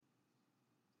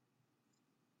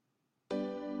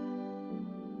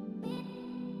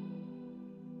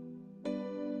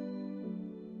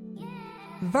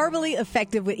Verbally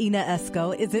Effective with Ina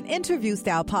Esco is an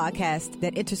interview-style podcast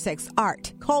that intersects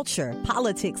art, culture,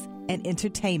 politics, and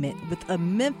entertainment with a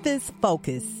Memphis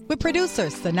focus. With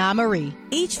producer Sana Marie.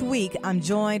 Each week, I'm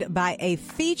joined by a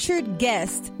featured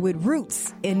guest with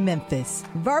roots in Memphis.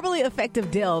 Verbally Effective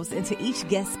delves into each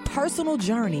guest's personal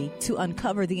journey to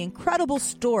uncover the incredible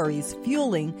stories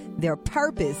fueling their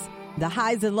purpose, the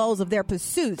highs and lows of their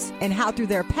pursuits, and how through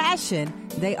their passion,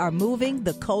 they are moving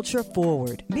the culture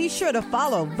forward. Be sure to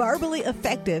follow Verbally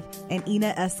Effective and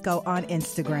Ina Esco on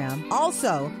Instagram.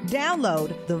 Also,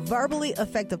 download the Verbally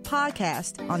Effective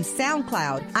podcast on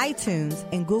SoundCloud, iTunes,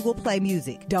 and Google Play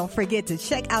Music. Don't forget to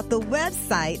check out the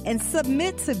website and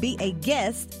submit to be a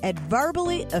guest at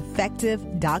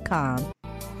verballyeffective.com.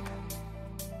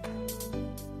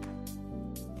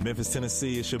 Memphis,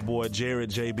 Tennessee, it's your boy Jared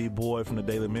JB Boyd from the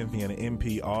Daily Memphian and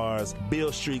NPR's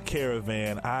Beale Street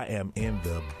Caravan. I am in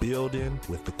the building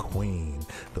with the queen,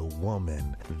 the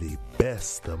woman, the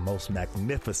best, the most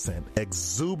magnificent,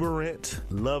 exuberant,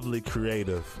 lovely,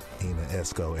 creative Ina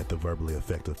Esco at the Verbally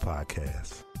Effective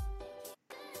Podcast.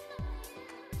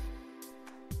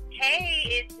 Hey,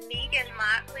 it's Megan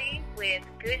Motley with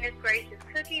Goodness Gracious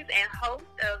Cookies and host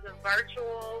of the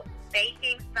virtual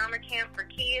baking summer camp for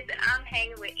kids. And I'm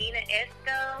hanging with Ina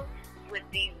Esco with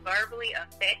the Verbally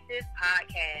Effective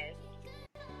Podcast.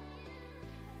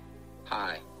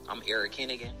 Hi, I'm Eric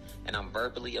Hennigan, and I'm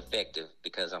verbally effective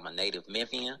because I'm a native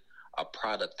Memphian, a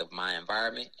product of my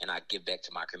environment, and I give back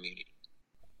to my community.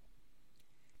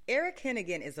 Eric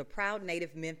Hennigan is a proud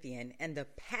native Memphian and the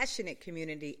passionate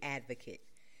community advocate.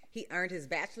 He earned his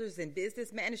bachelor's in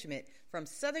business management from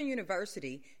Southern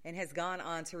University and has gone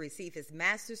on to receive his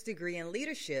master's degree in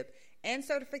leadership and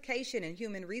certification in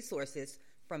human resources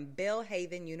from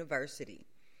Belhaven University.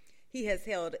 He has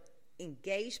held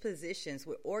engaged positions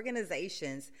with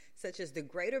organizations such as the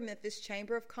Greater Memphis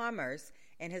Chamber of Commerce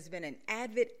and has been an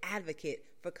avid advocate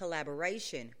for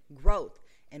collaboration, growth,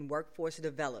 and workforce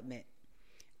development.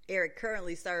 Eric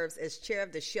currently serves as chair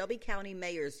of the Shelby County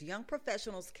Mayor's Young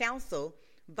Professionals Council,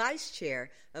 vice chair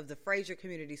of the Fraser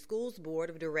Community Schools Board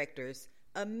of Directors,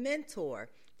 a mentor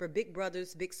for Big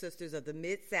Brothers Big Sisters of the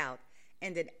Mid-South,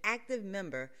 and an active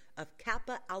member of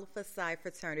Kappa Alpha Psi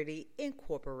Fraternity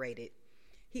Incorporated.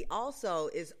 He also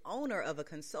is owner of a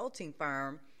consulting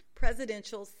firm,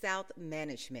 Presidential South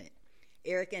Management.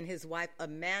 Eric and his wife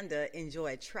Amanda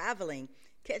enjoy traveling,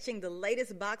 catching the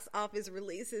latest box office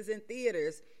releases in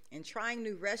theaters, and trying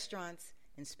new restaurants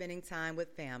and spending time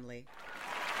with family.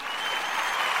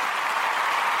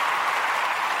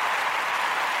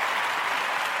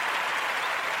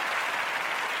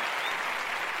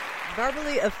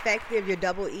 Verbally Effective, your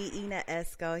double E, Ina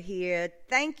Esco here.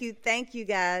 Thank you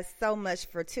guys so much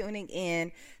for tuning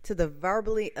in to the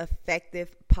Verbally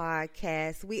Effective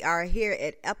Podcast. We are here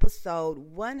at episode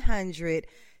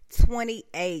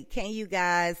 128. Can you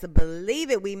guys believe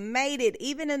it? We made it.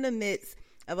 Even in the midst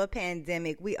of a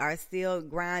pandemic, we are still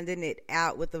grinding it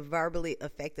out with the Verbally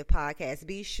Effective Podcast.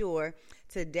 Be sure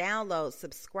to download,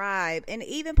 subscribe, and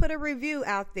even put a review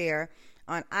out there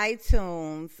on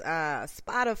iTunes,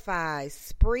 Spotify,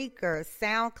 Spreaker,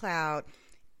 SoundCloud,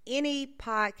 any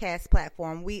podcast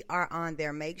platform. We are on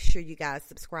there. Make sure you guys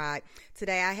subscribe.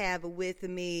 Today I have with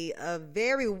me a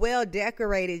very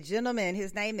well-decorated gentleman.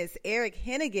 His name is Eric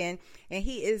Hennigan, and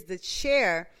he is the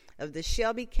chair of the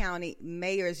Shelby County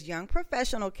Mayor's Young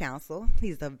Professional Council.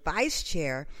 He's the vice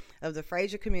chair of the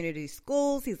Fraser Community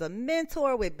Schools. He's a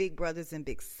mentor with Big Brothers and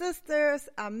Big Sisters,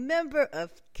 a member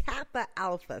of Kappa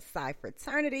Alpha Psi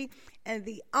Fraternity, and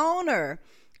the owner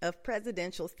of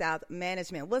Presidential South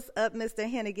Management. What's up, Mr.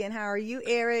 Hennigan? How are you,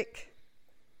 Eric?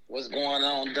 What's going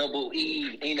on, Double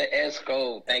E, Ina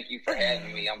Esco? Thank you for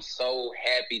having me. I'm so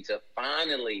happy to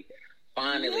finally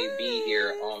be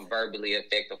here on Verbally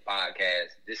Effective Podcast.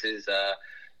 This is a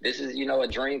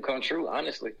dream come true,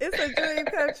 honestly. It's a dream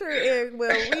come true, Eric.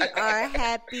 Well, we are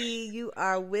happy you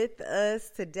are with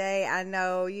us today. I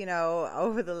know,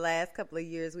 over the last couple of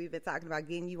years, we've been talking about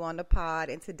getting you on the pod,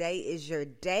 and today is your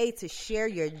day to share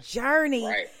your journey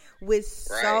with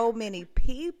so many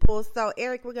people. So,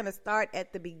 Eric, we're going to start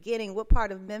at the beginning. What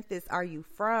part of Memphis are you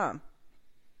from?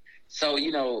 So,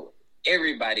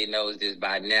 everybody knows this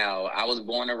by now. I was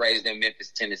born and raised in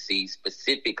Memphis, Tennessee,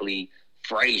 specifically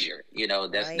Fraser.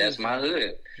 That's my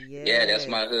hood. Yes. Yeah, that's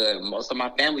my hood. Most of my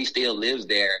family still lives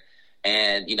there.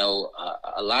 And,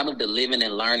 a lot of the living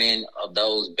and learning of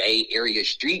those Bay Area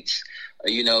streets,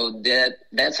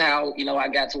 that's how, I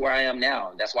got to where I am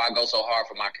now. That's why I go so hard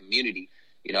for my community.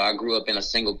 I grew up in a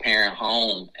single parent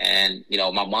home, and,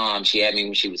 my mom, she had me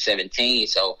when she was 17.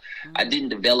 So I didn't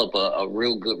develop a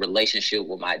real good relationship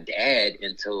with my dad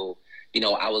until,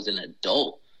 I was an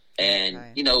adult. And,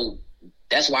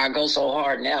 that's why I go so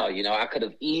hard now. I could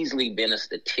have easily been a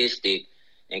statistic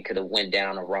and could have went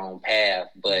down the wrong path.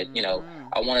 But,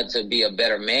 I wanted to be a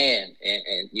better man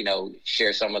and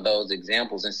share some of those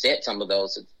examples and set some of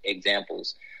those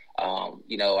examples.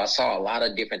 I saw a lot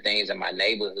of different things in my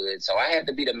neighborhood, so I had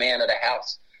to be the man of the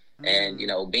house. And,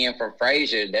 being from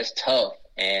Frazier, that's tough.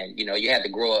 And, you had to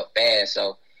grow up fast.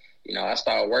 So, I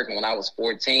started working when I was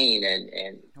 14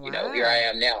 and Wow. Here I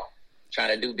am now trying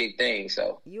to do big things.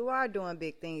 So you are doing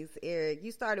big things, Eric.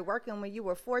 You started working when you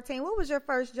were 14. What was your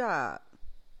first job?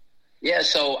 Yeah,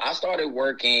 so I started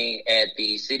working at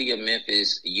the City of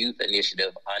Memphis Youth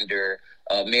Initiative under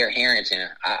Mayor Harrington.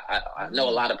 I know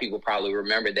a lot of people probably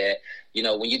remember that,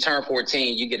 when you turn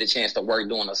 14, you get a chance to work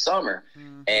during the summer.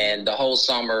 Mm-hmm. And the whole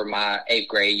summer, my 8th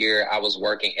grade year, I was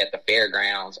working at the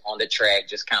fairgrounds on the track,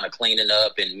 just kind of cleaning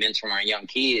up and mentoring young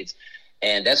kids.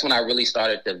 And that's when I really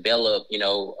started to develop,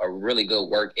 a really good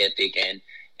work ethic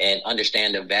and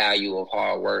understand the value of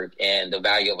hard work and the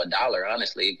value of a dollar,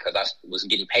 honestly, because I was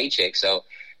getting paychecks. So,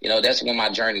 that's when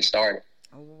my journey started.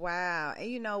 Wow. And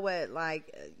you know what,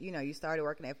 you started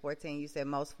working at 14. You said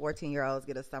most 14-year-olds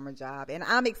get a summer job. And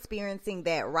I'm experiencing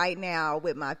that right now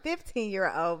with my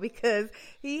 15-year-old because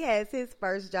he has his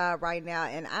first job right now.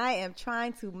 And I am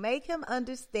trying to make him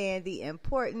understand the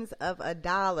importance of a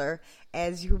dollar,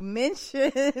 as you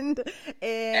mentioned.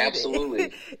 And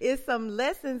absolutely. It's some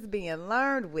lessons being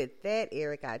learned with that,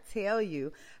 Eric, I tell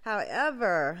you.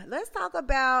 However, let's talk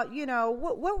about,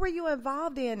 what were you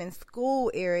involved in school,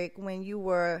 Eric, when you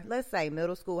were, let's say,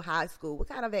 middle school, high school? What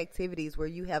kind of activities were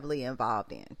you heavily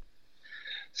involved in?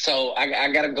 So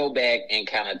I got to go back and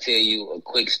kind of tell you a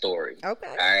quick story. Okay.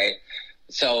 All right.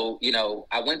 So,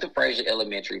 I went to Frazier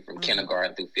Elementary from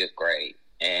kindergarten through 5th grade.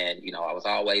 And, I was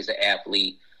always an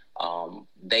athlete.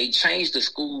 They changed the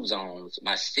school zones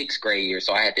my 6th grade year.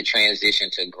 So I had to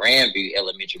transition to Grandview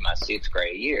Elementary my 6th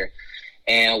grade year.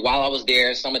 And while I was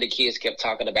there, some of the kids kept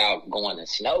talking about going to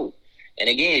Snow. And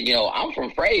again, I'm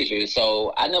from Frazier,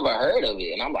 so I never heard of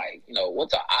it. And I'm like,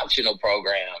 what's an optional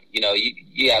program?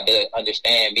 You have to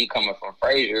understand, me coming from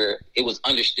Frazier, it was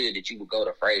understood that you would go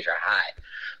to Frazier High.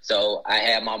 So I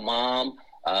had my mom,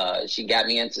 she got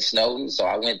me into Snowden. So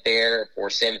I went there for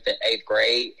 7th and 8th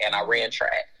grade and I ran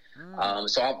track.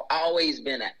 So I've always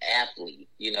been an athlete.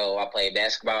 I played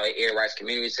basketball at Air Rice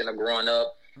Community Center growing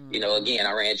up. Again,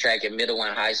 I ran track in middle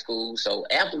and high school. So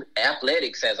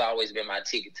athletics has always been my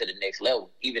ticket to the next level.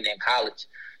 Even in college,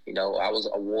 I was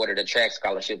awarded a track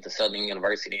scholarship to Southern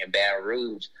University in Baton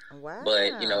Rouge. Wow.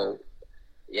 But,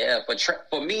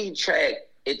 for me, track,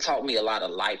 it taught me a lot of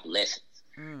life lessons,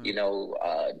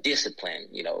 discipline,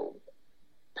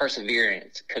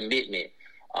 perseverance, commitment.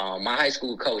 My high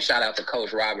school coach, shout out to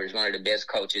Coach Roberts, one of the best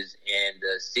coaches in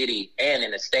the city and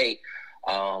in the state.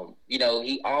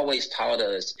 He always taught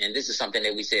us, and this is something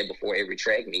that we said before every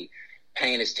track meet,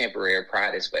 pain is temporary,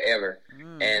 pride is forever.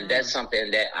 And that's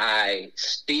something that I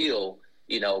still,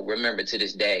 remember to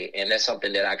this day. And that's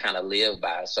something that I kind of live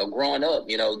by. So growing up,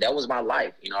 that was my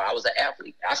life. I was an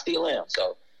athlete. I still am.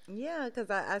 So. Yeah, because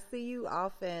I see you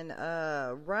often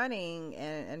running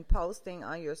and posting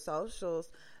on your socials.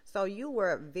 So you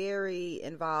were very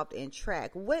involved in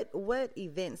track. What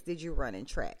events did you run in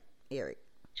track, Eric?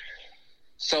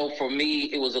 So for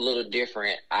me, it was a little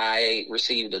different. I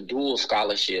received a dual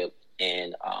scholarship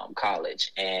in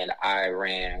college, and I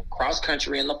ran cross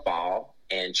country in the fall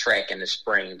and track in the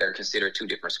spring. They're considered two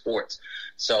different sports.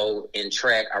 So in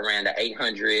track, I ran the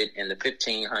 800 and the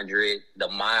 1500, the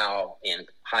mile in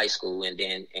high school, and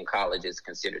then in college it's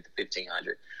considered the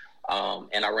 1500.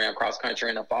 And I ran cross country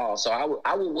in the fall. So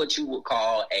I would what you would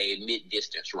call a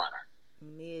mid-distance runner.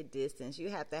 Mid-distance. You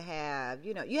have to have,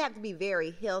 you have to be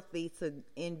very healthy to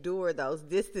endure those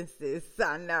distances.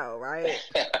 I know, right?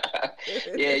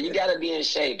 Yeah, you got to be in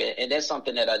shape. And that's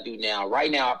something that I do now.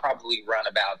 Right now, I probably run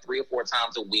about 3 or 4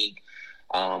 times a week.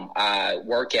 I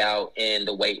work out in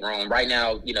the weight room. Right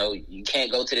now, you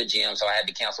can't go to the gym, so I had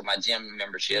to cancel my gym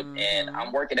membership. And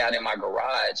I'm working out in my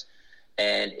garage.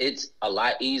 And it's a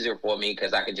lot easier for me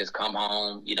because I can just come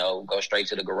home, go straight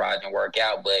to the garage and work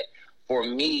out. But for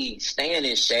me, staying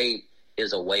in shape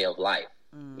is a way of life.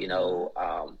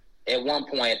 At one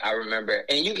point I remember,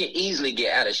 and you can easily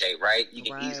get out of shape, right? You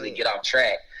can easily get off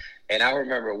track. And I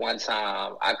remember one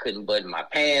time I couldn't button my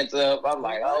pants up. I'm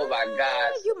like, oh my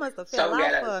gosh. You must have fell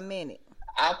off for a minute.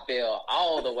 I fell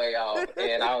all the way off.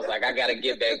 And I was like, I got to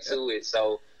get back to it.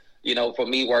 So, for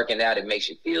me, working out, it makes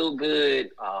you feel good.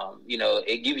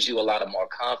 It gives you a lot of more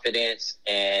confidence.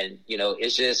 And,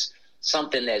 it's just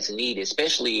something that's needed,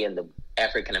 especially in the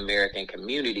African-American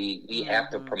community. We have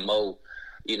to promote,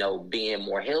 being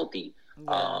more healthy.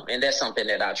 And that's something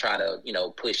that I try to,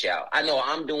 push out. I know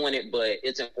I'm doing it, but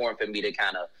it's important for me to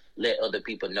kind of let other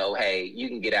people know, hey, you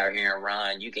can get out here and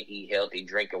run. You can eat healthy,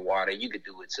 drink your water. You could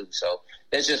do it too. So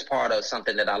that's just part of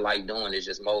something that I like doing, is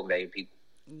just motivating people.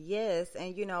 Yes,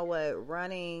 and you know what,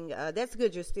 running, that's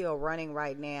good you're still running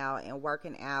right now and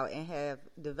working out and have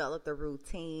developed a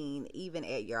routine even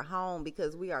at your home,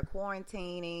 because we are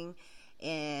quarantining,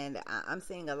 and I'm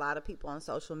seeing a lot of people on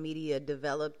social media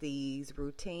develop these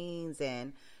routines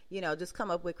and, just come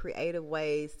up with creative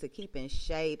ways to keep in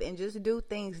shape and just do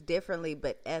things differently,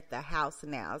 but at the house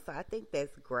now. So I think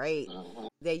that's great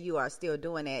that you are still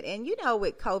doing that. And,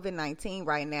 with COVID-19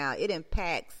 right now, it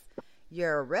impacts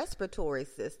your respiratory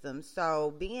system.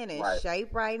 So being in shape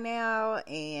right now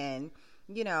and,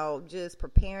 just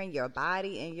preparing your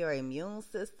body and your immune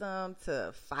system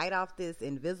to fight off this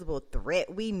invisible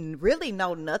threat we really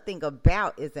know nothing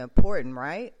about is important,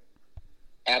 right?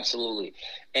 Absolutely.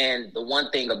 And the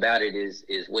one thing about it is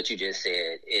what you just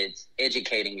said. It's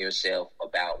educating yourself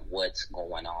about what's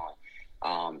going on.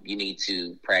 You need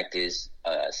to practice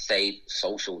safe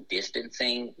social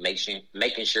distancing,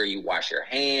 making sure you wash your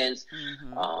hands,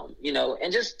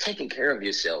 and just taking care of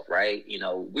yourself, right?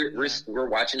 We're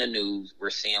watching the news,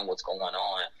 we're seeing what's going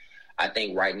on. I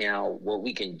think right now what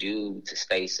we can do to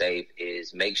stay safe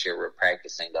is make sure we're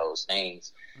practicing those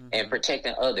things and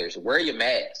protecting others. Wear your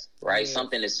mask, right? Yes.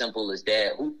 Something as simple as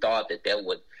that. Who thought that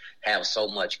would have so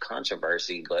much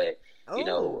controversy, but a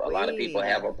lot of people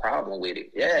have a problem with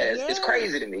it. Yeah, it's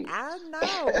crazy to me. I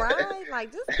know, right?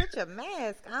 Like, just put your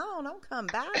mask on. Don't come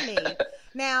by me.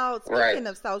 Now, speaking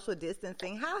of social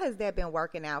distancing, how has that been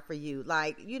working out for you?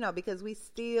 Like, because we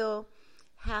still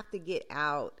have to get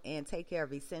out and take care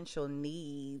of essential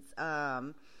needs.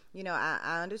 I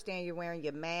understand you're wearing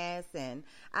your mask, and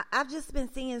I've just been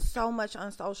seeing so much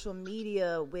on social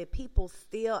media with people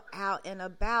still out and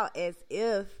about as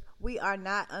if we are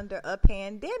not under a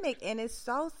pandemic, and it's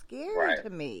so scary to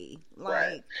me.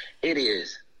 It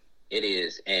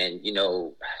is. And,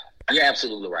 you're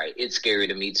absolutely right. It's scary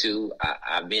to me too.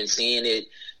 I've been seeing it,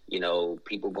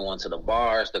 people going to the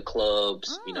bars, the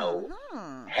clubs,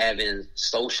 having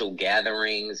social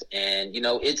gatherings, and,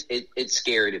 it's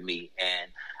scary to me.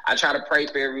 And I try to pray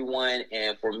for everyone.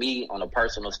 And for me, on a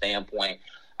personal standpoint,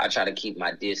 I try to keep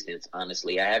my distance,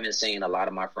 honestly. I haven't seen a lot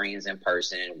of my friends in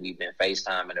person. We've been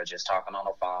FaceTiming or just talking on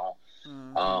the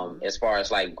phone. As far as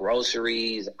like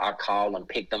groceries, I call and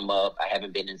pick them up. I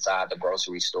haven't been inside the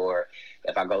grocery store.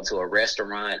 If I go to a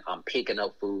restaurant, I'm picking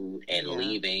up food and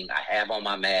leaving. I have on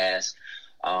my mask.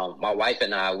 My wife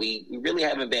and I, we really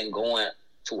haven't been going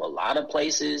to a lot of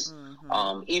places.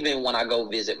 Even when I go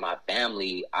visit my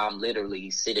family, I'm literally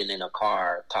sitting in a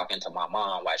car talking to my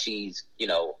mom while she's,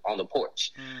 on the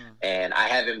porch. And I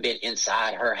haven't been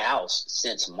inside her house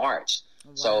since March.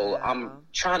 Wow. So I'm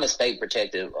trying to stay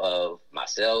protective of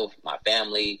myself, my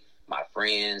family, my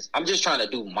friends. I'm just trying to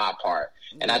do my part.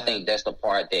 And I think that's the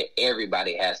part that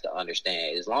everybody has to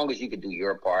understand. As long as you can do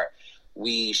your part,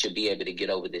 we should be able to get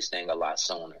over this thing a lot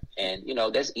sooner. And,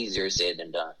 that's easier said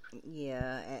than done.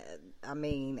 Yeah. I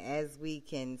mean, as we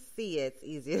can see, it's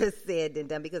easier said than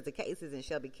done because the cases in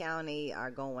Shelby County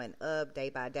are going up day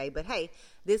by day. But, hey,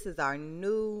 this is our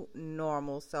new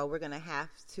normal, so we're going to have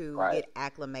to get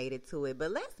acclimated to it.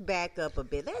 But let's back up a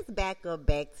bit. Let's back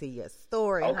to your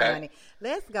story, honey.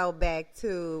 Let's go back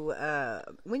to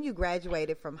when you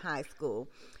graduated from high school.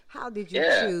 How did you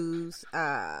choose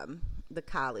the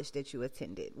college that you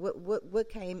attended? What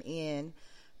came in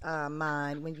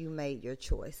mind when you made your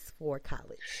choice for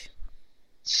college?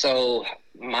 So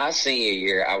my senior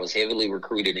year, I was heavily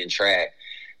recruited in track,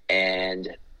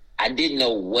 and I didn't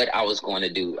know what I was going to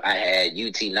do. I had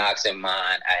UT Knox in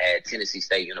mind. I had Tennessee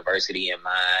State University in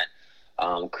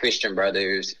mind. Christian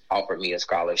Brothers offered me a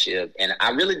scholarship, and I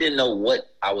really didn't know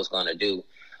what I was going to do.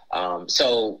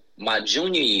 So my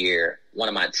junior year, one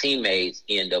of my teammates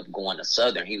ended up going to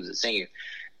Southern. He was a senior,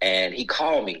 and he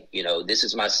called me. This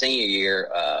is my senior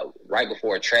year, right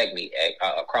before a track meet,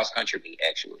 a cross-country meet,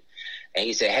 actually. And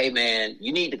he said, hey, man,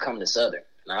 you need to come to Southern.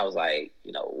 And I was like,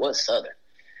 what's Southern?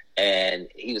 And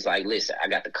he was like, listen, I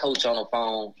got the coach on the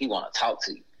phone. He want to talk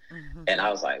to you. And I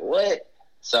was like, what?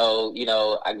 So,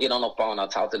 I get on the phone. I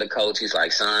talk to the coach. He's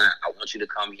like, son, I want you to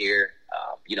come here.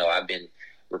 I've been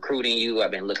recruiting you.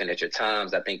 I've been looking at your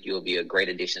times. I think you'll be a great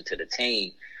addition to the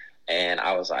team. And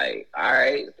I was like, all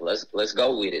right, let's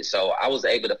go with it. So I was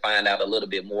able to find out a little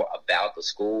bit more about the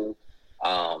school.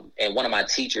 And one of my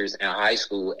teachers in high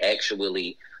school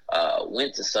actually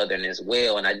went to Southern as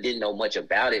well, and I didn't know much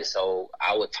about it. So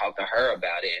I would talk to her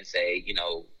about it and say,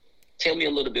 tell me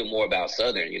a little bit more about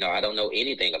Southern. I don't know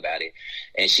anything about it.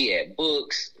 And she had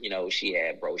books, she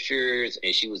had brochures,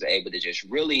 and she was able to just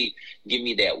really give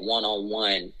me that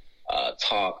one-on-one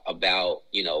talk about,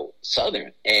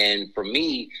 Southern. And for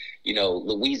me,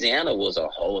 Louisiana was a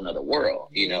whole nother world,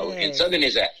 and Southern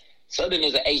is a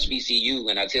HBCU,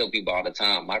 and I tell people all the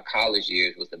time, my college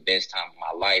years was the best time of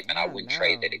my life, and I wouldn't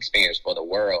trade that experience for the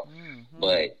world. Mm-hmm.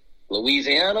 But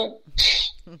Louisiana,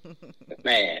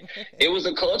 man, it was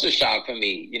a culture shock for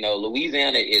me.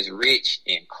 Louisiana is rich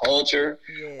in culture,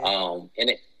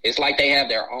 and it's like they have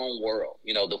their own world.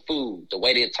 The food, the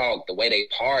way they talk, the way they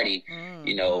party.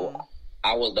 Mm-hmm.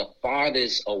 I was the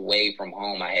farthest away from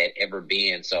home I had ever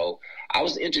been, so I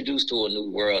was introduced to a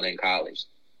new world in college.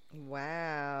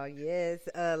 Wow, yes.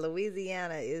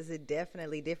 Louisiana is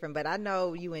definitely different, but I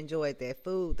know you enjoyed their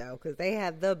food, though, because they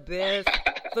have the best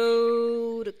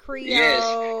food,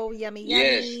 Creole, yummy.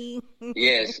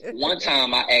 Yes. One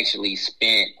time I actually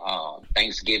spent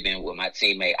Thanksgiving with my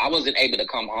teammate. I wasn't able to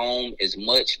come home as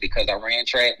much because I ran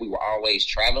track. We were always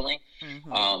traveling.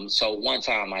 Mm-hmm. So one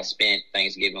time I spent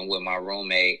Thanksgiving with my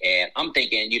roommate, and I'm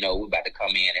thinking, we're about to come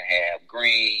in and have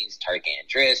greens, turkey and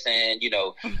dressing,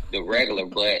 the regular,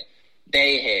 but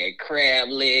they had crab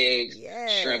legs,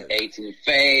 shrimp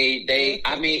etouffee.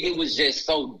 It was just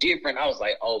so different. I was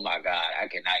like, oh my God, I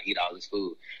cannot eat all this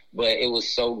food, but it was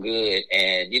so good.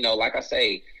 And, like I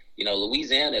say,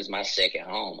 Louisiana is my second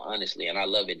home, honestly, and I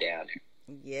love it down there.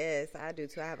 Yes, I do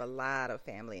too. I have a lot of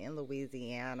family in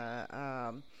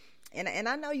Louisiana. And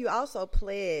I know you also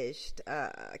pledged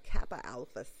Kappa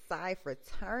Alpha Psi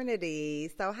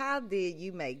fraternity. So how did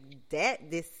you make that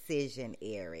decision,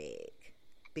 Eric?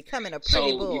 Becoming a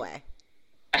pretty boy.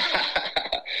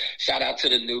 Shout out to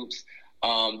the Noops.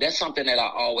 That's something that I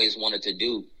always wanted to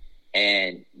do.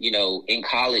 And, in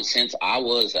college, since I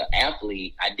was an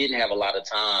athlete, I didn't have a lot of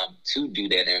time to do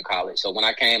that in college. So when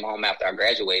I came home after I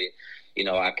graduated,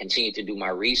 I continued to do my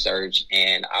research,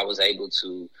 and I was able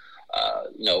to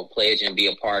pledge and be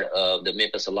a part of the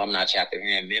Memphis alumni chapter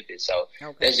here in Memphis. So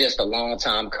that's just a long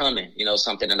time coming,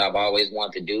 something that I've always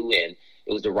wanted to do, and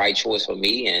it was the right choice for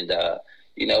me. And,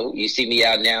 you see me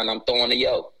out now and I'm throwing the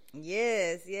yo.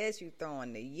 Yes, you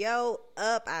throwing the yo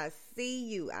up. I see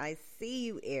you,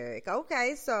 Eric.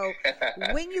 Okay, so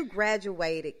when you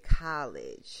graduated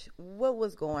college, what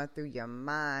was going through your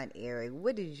mind, Eric?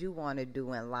 What did you want to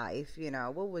do in life?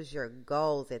 What was your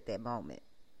goals at that moment?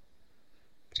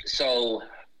 So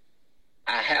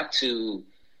I have to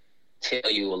tell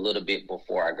you a little bit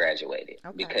before I graduated,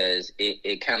 because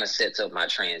it kind of sets up my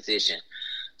transition.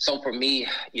 So for me,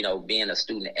 being a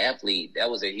student athlete, that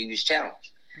was a huge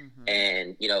challenge. Mm-hmm.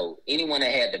 And, anyone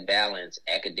that had to balance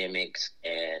academics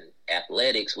and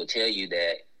athletics would tell you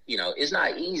that, it's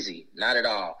not easy, not at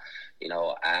all.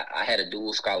 I had a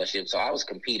dual scholarship, so I was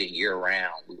competing year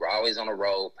round. We were always on the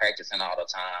road, practicing all the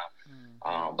time.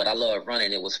 Mm-hmm. But I loved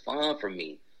running. It was fun for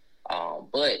me.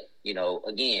 But,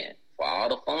 again, for all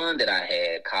the fun that I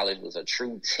had, college was a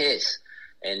true test.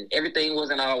 And everything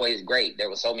wasn't always great. There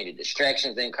were so many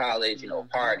distractions in college,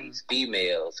 parties,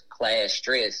 females, class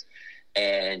stress,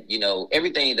 and,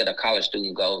 everything that a college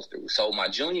student goes through. So my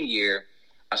junior year,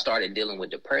 I started dealing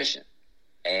with depression.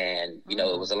 And,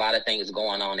 it was a lot of things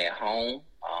going on at home.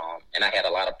 And I had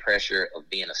a lot of pressure of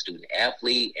being a student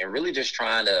athlete and really just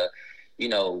trying to,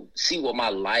 see what my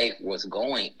life was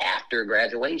going after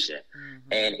graduation.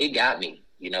 Mm-hmm. And it got me.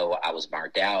 I was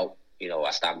burnt out.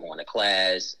 I stopped going to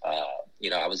class.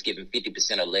 I was giving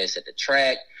 50% or less at the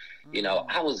track.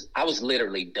 I was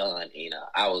literally done.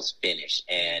 I was finished.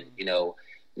 And,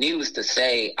 needless to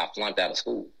say, I flunked out of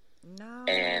school. No.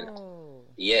 And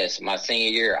yes, my senior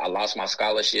year, I lost my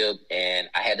scholarship, and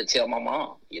I had to tell my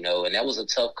mom, and that was a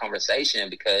tough conversation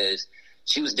because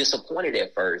she was disappointed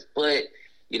at first. But,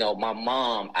 my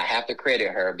mom, I have to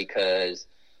credit her because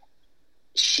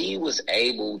she was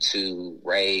able to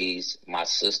raise my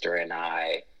sister and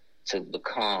I to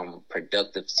become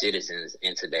productive citizens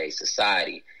in today's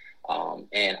society,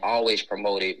 and always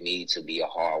promoted me to be a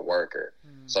hard worker.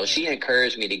 Mm-hmm. So she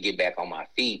encouraged me to get back on my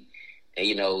feet.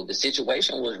 And, the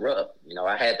situation was rough.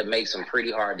 I had to make some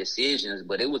pretty hard decisions,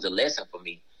 but it was a lesson for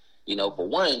me. For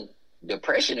one,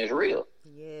 depression is real.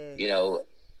 Yes.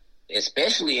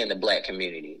 Especially in the Black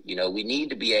community. We need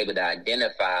to be able to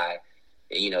identify,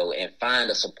 and find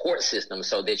a support system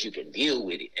so that you can deal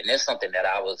with it. And that's something that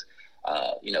I was,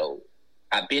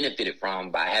 I benefited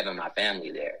from by having my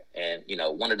family there. And,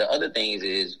 one of the other things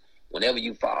is whenever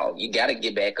you fall, you got to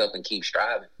get back up and keep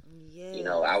striving. Yes.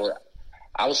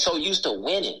 I was so used to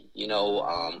winning,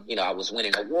 I was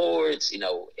winning awards,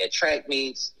 at track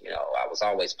meets, I was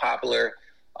always popular.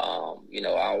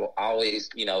 I always,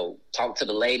 talk to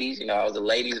the ladies. I was a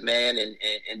ladies' man,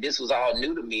 and this was all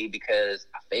new to me because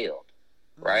I failed,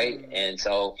 right? Mm-hmm. And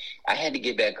so I had to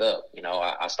get back up.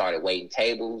 I started waiting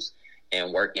tables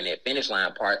and working at Finish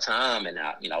Line part-time, and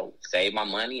I, saved my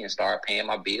money and started paying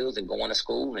my bills and going to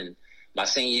school. And my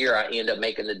senior year, I ended up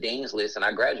making the dean's list, and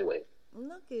I graduated.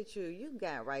 Look at you. You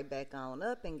got right back on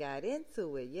up and got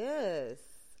into it. Yes.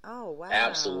 Oh, wow.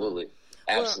 Absolutely.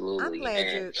 Absolutely.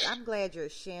 Well, I'm glad you're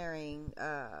sharing,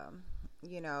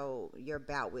 your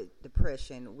bout with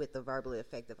depression with the Verbally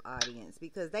Effective audience,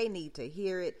 because they need to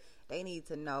hear it. They need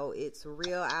to know it's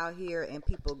real out here and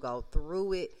people go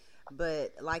through it.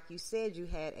 But like you said, you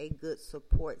had a good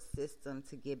support system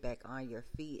to get back on your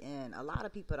feet. And a lot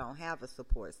of people don't have a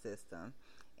support system.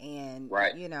 And,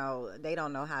 right. They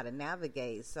don't know how to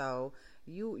navigate. So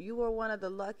you were one of the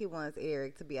lucky ones,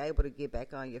 Eric, to be able to get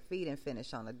back on your feet and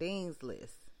finish on the dean's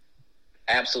list.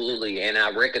 Absolutely. And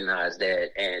I recognize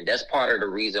that. And that's part of the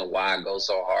reason why I go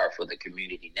so hard for the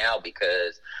community now,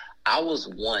 because I was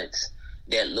once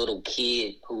that little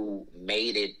kid who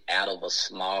made it out of a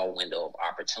small window of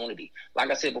opportunity. Like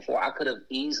I said before, I could have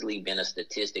easily been a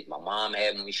statistic. My mom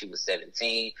had me when she was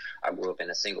 17. I grew up in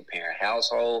a single parent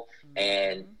household,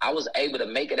 and I was able to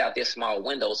make it out this small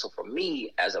window. So for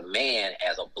me, as a man,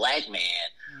 as a black man,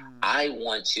 I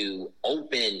want to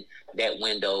open that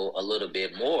window a little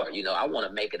bit more. I want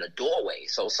to make it a doorway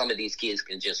so some of these kids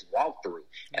can just walk through.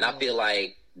 And I feel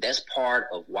like that's part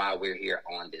of why we're here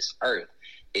on this earth,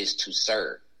 is to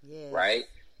serve, right?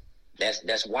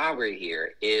 That's why we're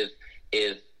here.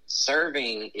 If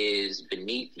serving is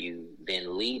beneath you,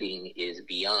 then leading is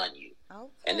beyond you. Okay.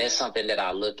 And that's something that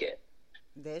I look at.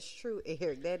 That's true,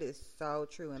 Eric. That is so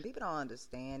true. And people don't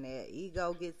understand that.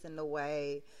 Ego gets in the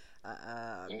way,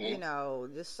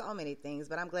 just so many things.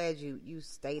 But I'm glad you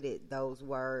stated those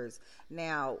words.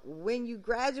 Now, when you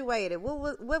graduated, what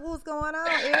was going on,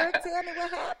 Eric? Tell me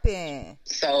what happened.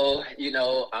 So,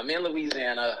 I'm in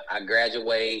Louisiana. I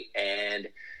graduate, and,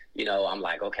 I'm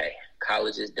like, okay,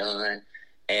 college is done.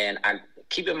 And I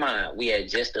keep in mind, we had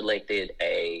just elected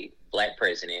a black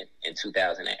president in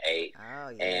 2008. Oh,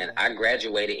 yeah. And I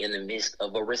graduated in the midst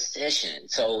of a recession.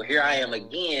 So here I am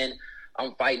again.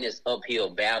 I'm fighting this uphill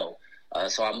battle.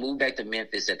 So I moved back to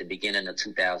Memphis at the beginning of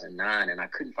 2009, and I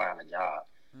couldn't find a job.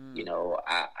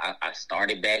 I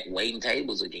started back waiting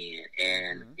tables again.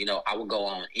 And, I would go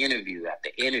on interview after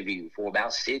interview for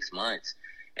about 6 months.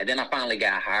 And then I finally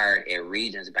got hired at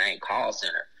Regions Bank Call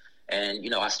Center. And,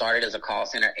 I started as a call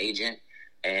center agent,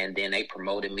 and then they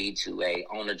promoted me to a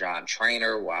on-the-job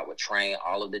trainer where I would train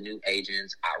all of the new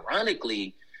agents.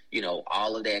 Ironically,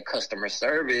 all of that customer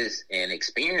service and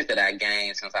experience that I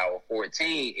gained since I was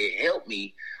 14, it helped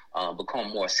me become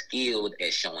more skilled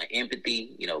at showing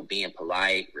empathy, being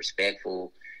polite,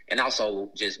 respectful, and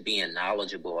also just being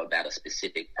knowledgeable about a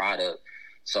specific product.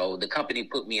 So the company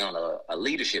put me on a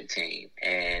leadership team,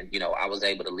 and, I was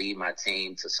able to lead my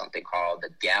team to something called the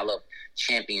Gallup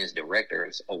Champions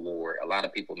Directors Award. A lot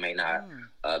of people may not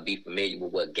be familiar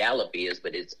with what Gallup is,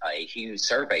 but it's a huge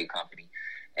survey company.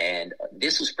 And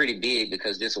this was pretty big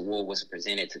because this award was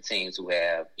presented to teams who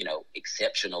have,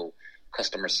 exceptional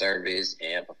customer service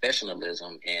and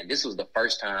professionalism. And this was the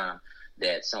first time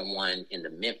that someone in the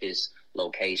Memphis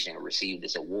location received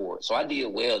this award. So I did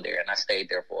well there, and I stayed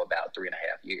there for about 3.5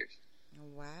 years.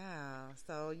 Wow.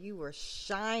 So you were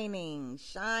shining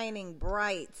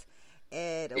bright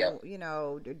at,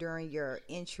 during your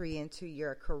entry into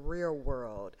your career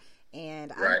world.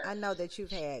 And right. I know that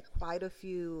you've had quite a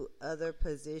few other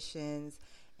positions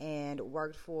and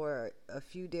worked for a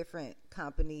few different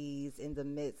companies in the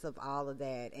midst of all of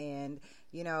that. And,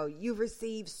 you've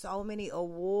received so many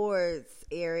awards,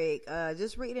 Eric.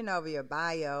 Just reading over your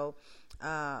bio,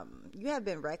 you have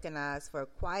been recognized for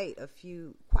quite a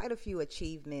few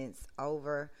achievements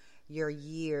over your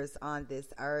years on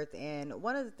this earth. And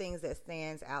one of the things that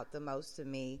stands out the most to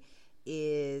me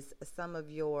is some of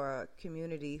your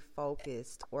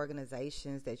community-focused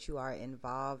organizations that you are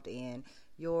involved in.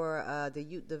 You're the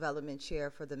Youth Development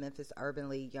Chair for the Memphis Urban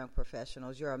League Young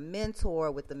Professionals. You're a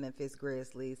mentor with the Memphis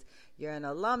Grizzlies. You're an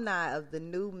alumni of the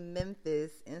New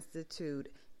Memphis Institute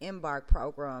Embark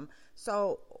program.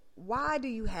 So why do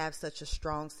you have such a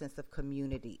strong sense of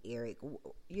community, Eric?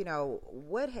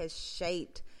 What has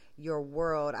shaped your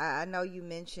world? I know you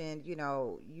mentioned,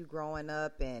 you growing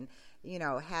up and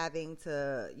having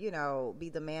to, be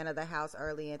the man of the house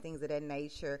early and things of that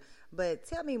nature. But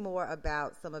tell me more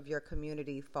about some of your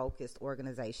community-focused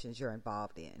organizations you're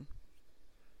involved in.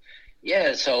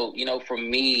 Yeah, so, for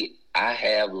me, I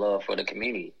have love for the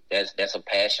community. That's a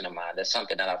passion of mine. That's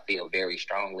something that I feel very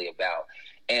strongly about.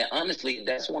 And honestly,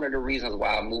 that's one of the reasons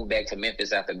why I moved back to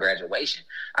Memphis after graduation.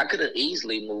 I could have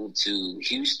easily moved to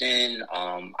Houston.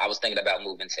 I was thinking about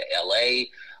moving to LA,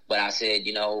 but I said,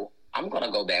 I'm going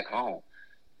to go back home.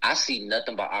 I see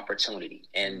nothing but opportunity.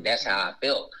 And that's how I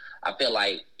felt. I feel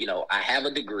like, I have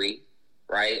a degree,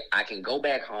 right? I can go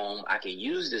back home. I can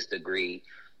use this degree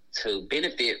to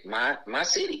benefit my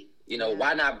city.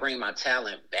 Why not bring my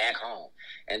talent back home?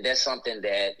 And that's something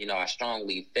that, I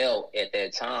strongly felt at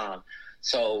that time.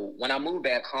 So when I moved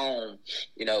back home,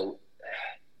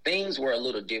 things were a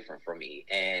little different for me.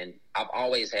 And I've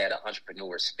always had an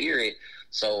entrepreneur spirit.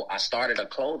 So I started a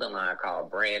clothing line called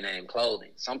Brand Name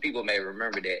Clothing. Some people may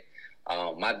remember that.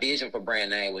 My vision for Brand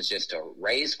Name was just to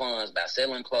raise funds by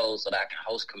selling clothes so that I can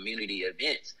host community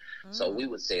events. So we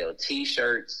would sell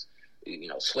T-shirts,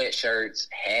 sweatshirts,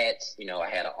 hats. I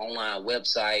had an online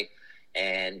website.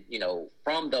 And,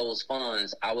 from those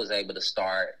funds, I was able to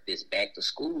start this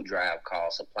back-to-school drive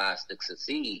called Supplies to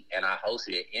Succeed. And I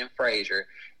hosted it in Fraser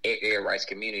at Air Rights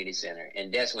Community Center.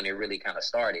 And that's when it really kind of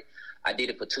started. I did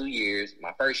it for 2 years.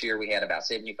 My first year, we had about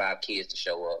 75 kids to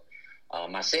show up.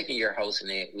 My second year hosting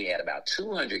it, we had about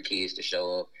 200 kids to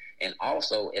show up. And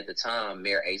also, at the time,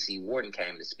 Mayor A.C. Wharton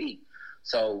came to speak.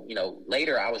 So,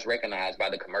 later I was recognized by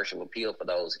the Commercial Appeal for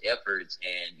those efforts.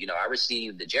 And, I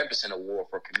received the Jefferson Award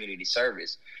for Community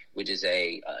Service, which is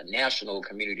a national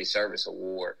community service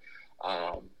award.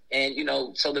 And,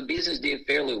 so the business did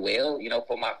fairly well.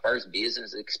 For my first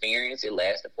business experience, it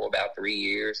lasted for about 3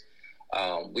 years.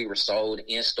 We were sold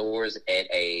in stores at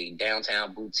a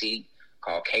downtown boutique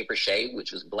called Caper Shea,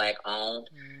 which was Black owned.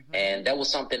 And that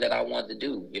was something that I wanted to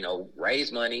do,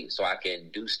 raise money so I can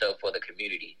do stuff for the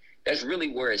community. That's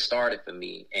really where it started for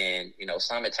me. And,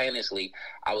 simultaneously,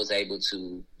 I was able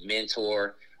to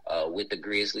mentor with the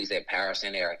Grizzlies at Power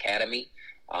Center Academy.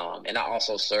 And I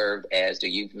also served as the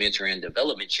Youth Mentor and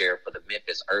Development Chair for the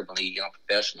Memphis Urban League Young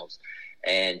Professionals.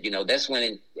 And, that's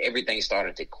when everything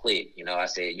started to click. I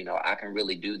said, I can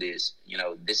really do this.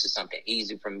 This is something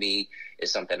easy for me.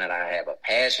 It's something that I have a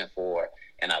passion for.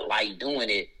 And I like doing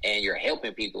it, and you're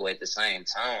helping people at the same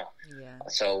time. Yeah.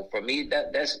 So for me,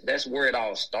 that's where it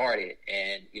all started.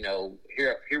 And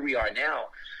here we are now,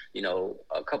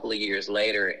 a couple of years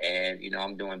later, and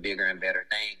I'm doing bigger and better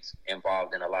things,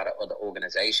 involved in a lot of other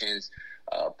organizations,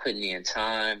 putting in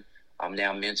time. I'm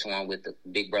now mentoring with the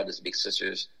Big Brothers Big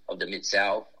Sisters of the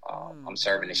Mid-South. I'm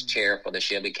serving as chair for the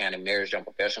Shelby County Marriage Young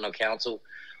Professional Council.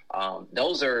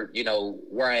 Those are,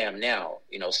 where I am now,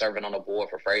 serving on the board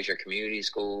for Fraser Community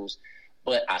Schools.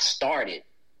 But I started,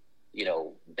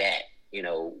 back,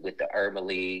 with the Urban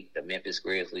League, the Memphis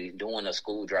Grizzlies, doing a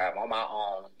school drive on my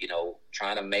own,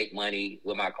 trying to make money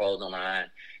with my clothing line.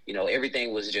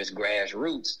 Everything was just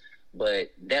grassroots,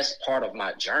 but that's part of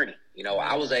my journey.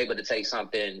 I was able to take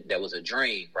something that was a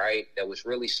dream, right, that was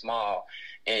really small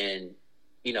and,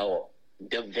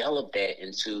 develop that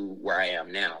into where I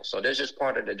am now. So that's just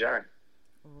part of the journey.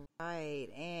 Right.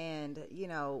 And,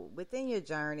 within your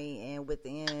journey and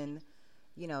within,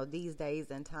 these days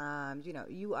and times,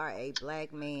 you are a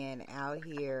Black man out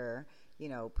here,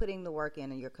 putting the work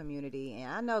in your community.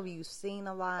 And I know you've seen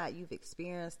a lot, you've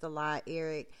experienced a lot,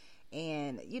 Eric.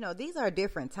 And, these are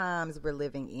different times we're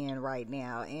living in right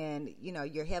now. And,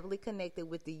 you're heavily connected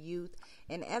with the youth.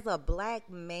 And as a Black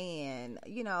man,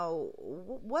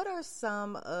 what are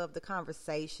some of the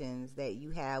conversations that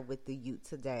you have with the youth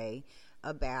today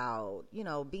about,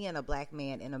 being a Black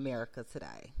man in America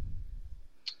today?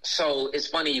 So it's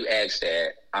funny you asked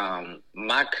that.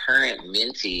 My current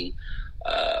mentee,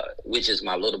 which is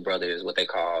my little brother, is what they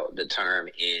call the term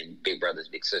in Big Brothers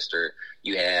Big Sister.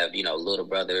 You have, little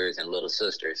brothers and little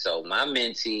sisters. So my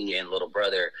mentee and little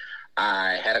brother,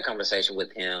 I had a conversation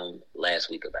with him last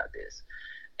week about this.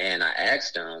 And I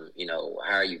asked him,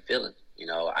 how are you feeling?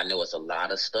 I know it's a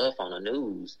lot of stuff on the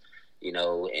news,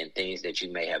 and things that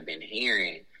you may have been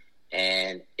hearing.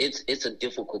 And it's a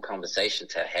difficult conversation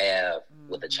to have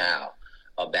with a child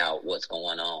about what's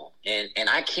going on. And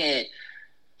I can't,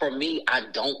 for me, I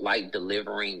don't like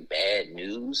delivering bad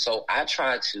news. So I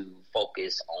try to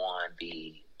focus on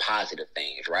the positive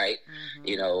things, right?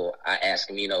 I ask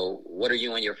them, what are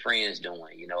you and your friends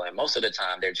doing? And most of the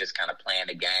time they're just kind of playing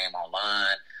the game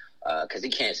online because he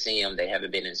can't see them. They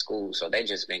haven't been in school. So they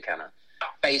just been kind of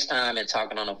FaceTime and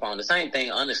talking on the phone. The same thing,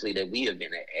 honestly, that we have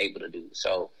been able to do.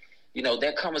 So,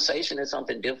 that conversation is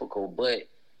something difficult, but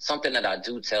something that I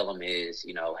do tell them is,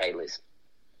 hey, listen,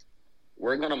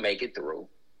 we're going to make it through.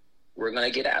 We're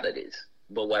going to get out of this.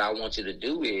 But what I want you to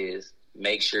do is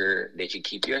make sure that you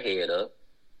keep your head up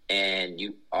and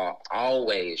you are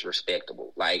always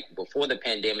respectable. Like before the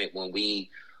pandemic, when we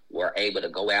were able to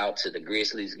go out to the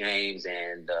Grizzlies games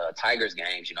and the Tigers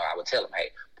games, you know, I would tell them, hey,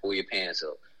 pull your pants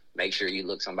up. Make sure you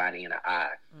look somebody in the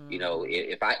eye. You know,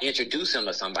 if I introduce him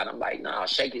to somebody, I'm like, no,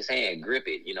 shake his hand, grip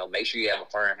it. You know, make sure you have a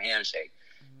firm handshake.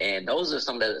 And those are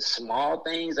some of the small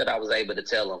things that I was able to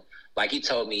tell him. Like he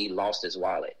told me he lost his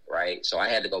wallet, right? So I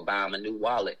had to go buy him a new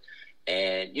wallet.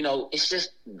 And, you know, it's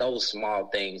just those small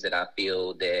things that I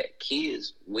feel that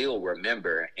kids will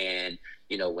remember. And,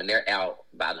 you know, when they're out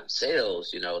by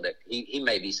themselves, you know, that he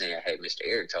may be saying, hey, Mr.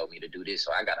 Eric told me to do this,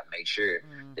 so I got to make sure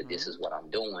that this is what I'm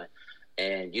doing.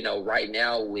 And, you know, right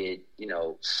now with, you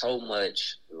know, so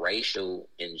much racial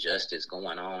injustice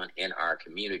going on in our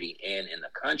community and in the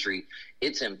country,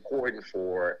 it's important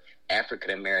for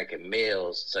African-American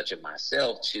males such as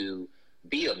myself to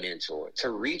be a mentor,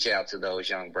 to reach out to those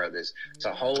young brothers,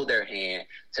 to hold their hand,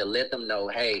 to let them know,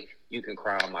 hey, you can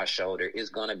cry on my shoulder. It's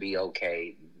going to be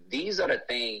okay. These are the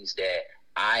things that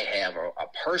I have a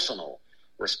personal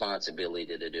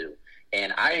responsibility to do.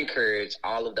 And I encourage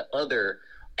all of the other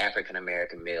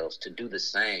African-American males to do the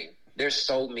same. There's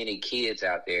so many kids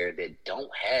out there that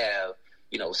don't have,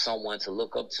 you know, someone to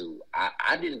look up to.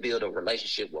 I didn't build a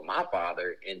relationship with my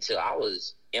father until I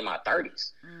was in my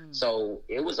 30s. So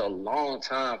it was a long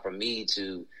time for me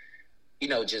to, you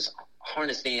know, just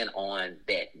harness in on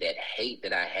that hate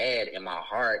that I had in my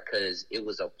heart, because it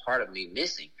was a part of me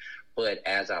missing. But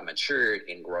as I matured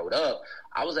and growed up,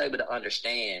 I was able to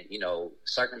understand, you know,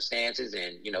 circumstances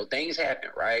and, you know, things happen,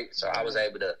 right? So I was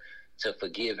able to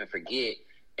forgive and forget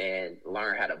and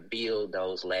learn how to build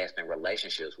those lasting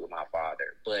relationships with my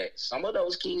father. But some of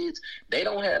those kids, they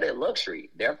don't have that luxury.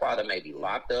 Their father may be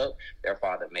locked up. Their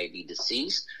father may be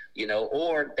deceased, you know,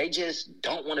 or they just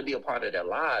don't want to be a part of their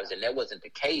lives. And that wasn't the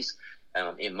case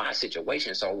in my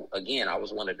situation. So, again, I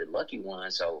was one of the lucky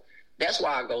ones. So that's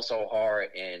why I go so hard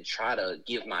and try to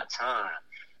give my time,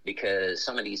 because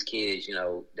some of these kids, you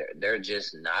know, they're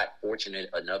just not fortunate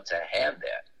enough to have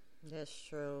that. That's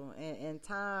true. And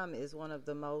time is one of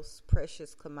the most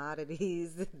precious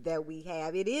commodities that we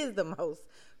have. It is the most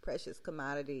precious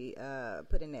commodity,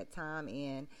 putting that time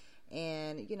in.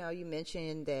 And, you know, you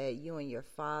mentioned that you and your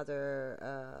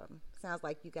father, sounds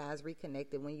like you guys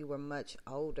reconnected when you were much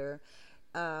older.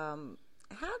 How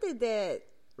did that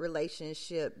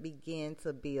relationship begin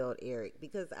to build, Eric?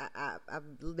 Because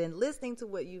I've been listening to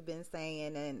what you've been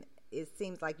saying, and it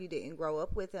seems like you didn't grow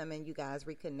up with him and you guys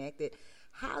reconnected.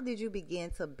 How did you begin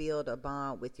to build a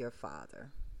bond with your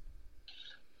father?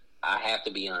 I have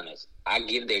to be honest. I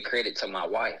give that credit to my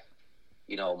wife.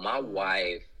 You know, my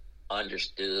wife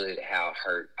understood how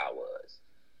hurt I was.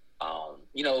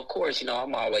 You know, of course, you know,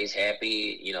 I'm always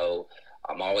happy. You know,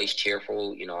 I'm always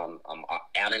cheerful. You know, I'm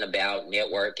out and about,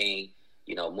 networking,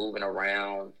 you know, moving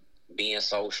around, being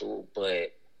social.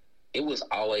 But it was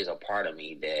always a part of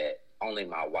me that only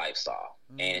my wife saw.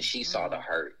 And she saw the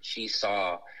hurt. She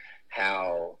saw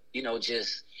how, you know,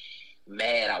 just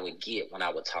mad I would get when I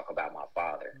would talk about my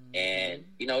father. And,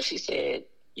 you know, she said,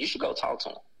 you should go talk to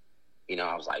him. You know,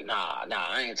 I was like, nah,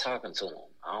 I ain't talking to him.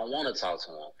 I don't want to talk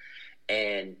to him.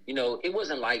 And, you know, it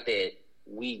wasn't like that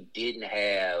we didn't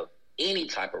have any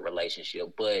type of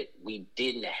relationship, but we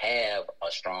didn't have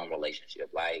a strong relationship.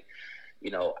 Like,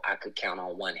 you know, I could count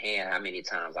on one hand how many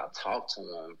times I talked to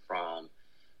him from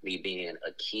me being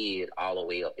a kid all the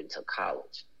way up into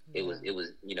college. It was,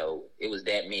 you know, it was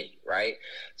that many, right?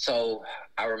 So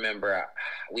I remember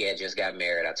we had just got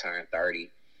married. I turned 30,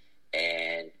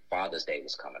 and Father's Day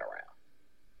was coming around.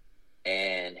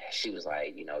 And she was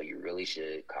like, you know, you really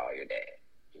should call your dad.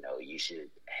 You know, you should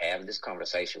have this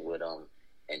conversation with him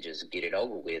and just get it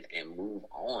over with and move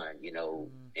on, you know.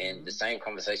 And the same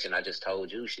conversation I just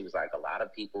told you, she was like, a lot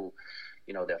of people,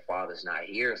 you know, their father's not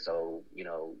here. So, you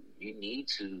know, you need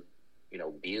to, you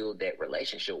know, build that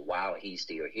relationship while he's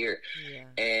still here. Yeah.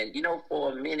 And, you know,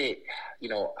 for a minute, you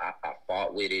know, I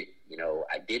fought with it. You know,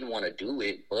 I didn't want to do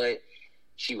it, but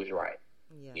she was right.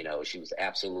 Yeah. You know, she was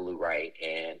absolutely right.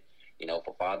 And, you know,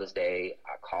 for Father's Day,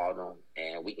 I called him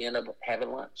and we ended up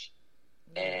having lunch.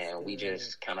 And we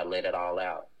just kind of let it all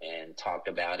out and talked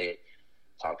about it,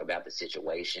 talked about the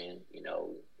situation. You know,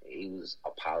 he was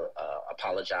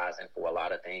apologizing for a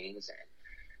lot of things. And,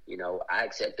 you know, I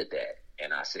accepted that.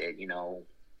 And I said, you know,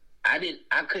 I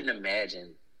couldn't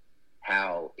imagine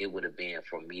how it would have been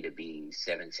for me to be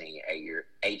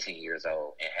 18 years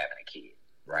old and having a kid,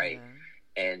 right?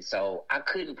 Yeah. And so I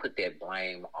couldn't put that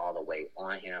blame all the way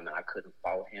on him, and I couldn't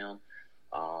fault him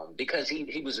because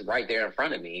he was right there in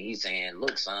front of me. He's saying,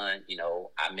 look, son, you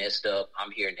know, I messed up.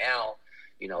 I'm here now.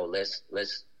 You know, let's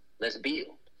build.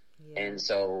 Yeah. And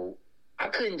so I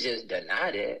couldn't just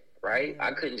deny that, right?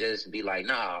 I couldn't just be like,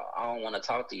 nah, I don't want to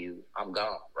talk to you. I'm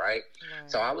gone, right?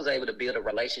 So I was able to build a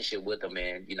relationship with him,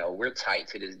 and, you know, we're tight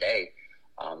to this day.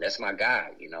 That's my guy,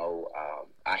 you know.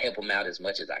 I help him out as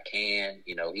much as I can.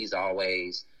 You know, he's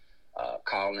always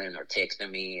calling or texting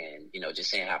me and, you know,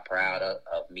 just saying how proud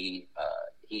of me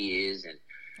he is. And,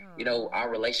 you know, our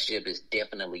relationship is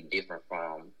definitely different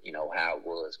from, you know, how it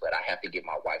was. But I have to give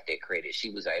my wife that credit. She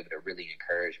was able to really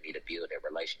encourage me to build that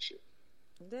relationship.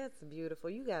 That's beautiful.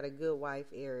 You got a good wife,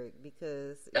 Eric,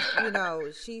 because, you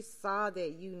know, she saw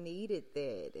that you needed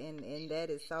that. And that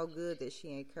is so good that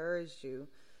she encouraged you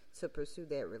to pursue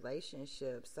that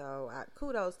relationship. So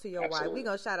kudos to your wife. We're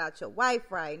going to shout out your wife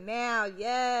right now.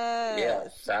 Yes.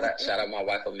 Yeah. Shout out my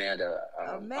wife, Amanda.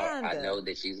 I know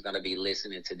that she's going to be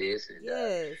listening to this.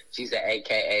 And, she's an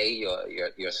AKA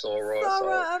your soror.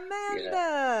 Soror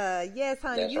Amanda. Yes,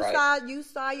 honey. You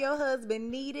saw your husband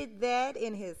needed that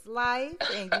in his life,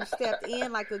 and you stepped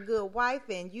in like a good wife,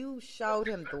 and you showed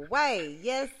him the way.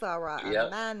 Yes, Soror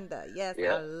Amanda. Yes,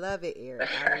 I love it, Eric.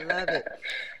 I love it.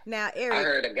 Now, Eric, I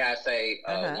heard a guy say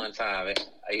one time,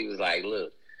 he was like,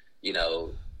 look, you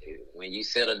know, when you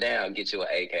settle down, get you an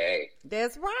AKA.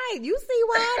 That's right. You see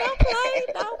why?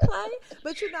 Don't play.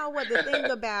 But you know what? The thing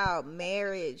about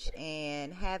marriage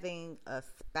and having a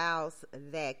spouse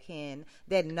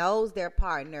that knows their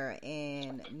partner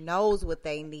and knows what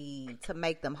they need to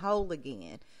make them whole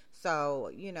again.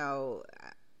 So, you know,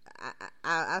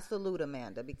 I salute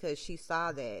Amanda because she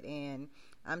saw that, and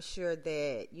I'm sure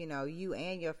that, you know, you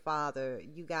and your father,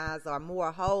 you guys are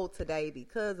more whole today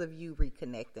because of you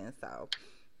reconnecting. So,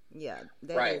 yeah,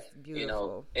 that is beautiful. You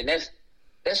know, and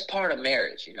that's part of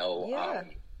marriage, you know. Yeah.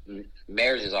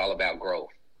 Marriage is all about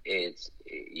growth. It's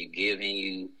you give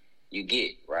and you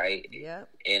get, right? Yep.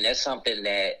 And that's something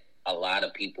that a lot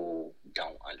of people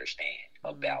don't understand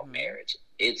about marriage.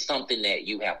 It's something that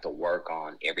you have to work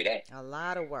on every day. A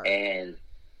lot of work. And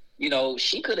you know,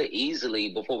 she could have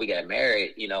easily, before we got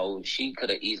married, you know, she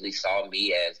could have easily saw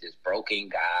me as this broken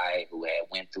guy who had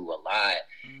went through a lot.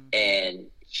 And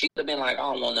she could have been like, I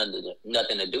don't want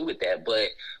nothing to do with that. But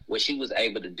what she was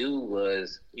able to do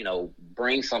was, you know,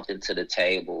 bring something to the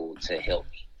table to help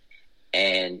me.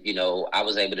 And, you know, I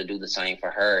was able to do the same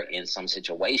for her in some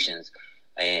situations.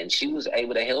 And she was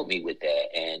able to help me with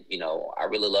that. And, you know, I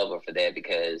really love her for that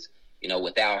because, you know,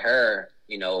 without her,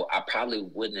 you know, I probably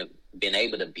wouldn't have been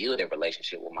able to build a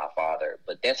relationship with my father.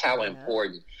 But that's how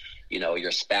important, you know,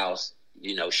 your spouse,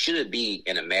 you know, should be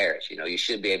in a marriage. You know, you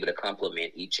should be able to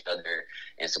complement each other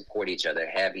and support each other,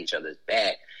 have each other's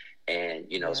back. And,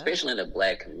 you know, especially in the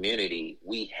Black community,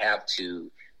 we have to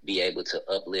be able to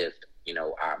uplift, you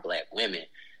know, our Black women.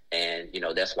 And, you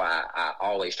know, that's why I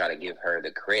always try to give her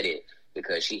the credit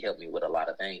because she helped me with a lot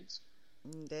of things.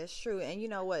 That's true. And you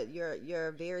know what,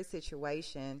 your very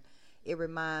situation, it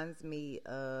reminds me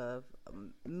of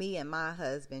me and my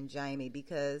husband, Jamie,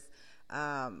 because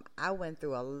I went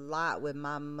through a lot with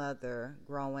my mother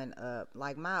growing up.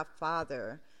 Like, my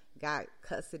father got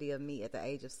custody of me at the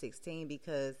age of 16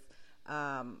 because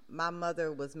my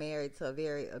mother was married to a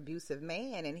very abusive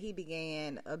man, and he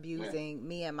began abusing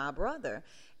me and my brother.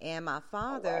 And my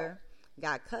father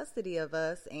got custody of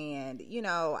us, and, you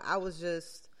know, I was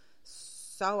just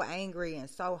so angry and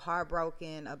so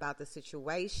heartbroken about the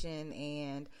situation.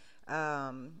 And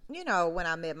you know, when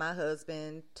I met my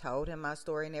husband, told him my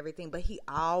story and everything, but he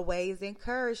always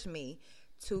encouraged me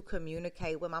to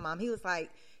communicate with my mom. He was like,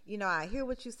 you know, I hear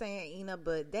what you're saying, Ina,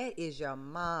 but that is your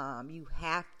mom. You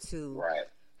have to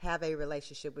have a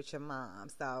relationship with your mom.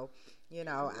 So, you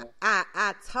know,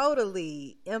 I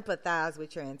totally empathize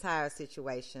with your entire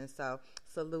situation. So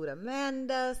salute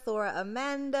Amanda, Soror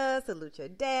Amanda, salute your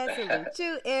dad, salute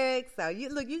you, Eric. So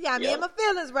you got me in my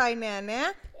feelings right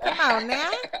now. Come on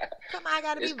now. Come on, I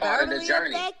gotta be verbally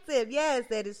effective. Yes,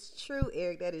 that is true,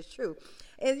 Eric. That is true.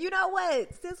 And you know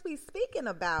what? Since we speaking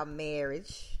about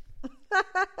marriage,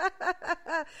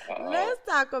 let's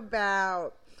talk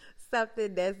about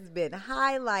something that's been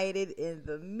highlighted in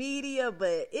the media,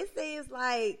 but it seems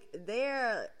like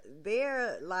they're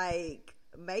like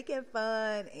making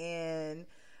fun and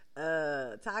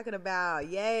talking about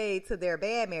yay to their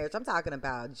bad marriage. I'm talking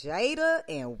about Jada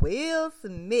and Will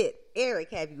Smith.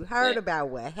 Eric, have you heard about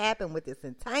what happened with this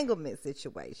entanglement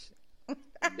situation?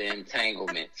 The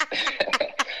entanglements.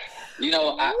 You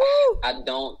know, I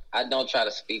don't try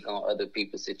to speak on other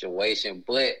people's situation,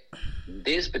 but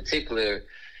this particular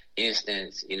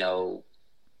instance, you know,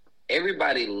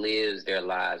 everybody lives their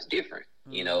lives different,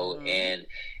 you know, and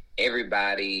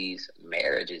everybody's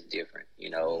marriage is different.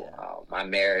 You know, my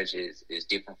marriage is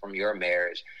different from your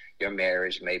marriage. Your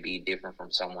marriage may be different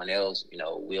from someone else. You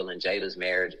know, Will and Jada's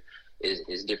marriage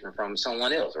is different from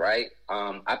someone else, right?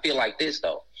 I feel like this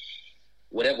though.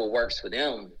 Whatever works for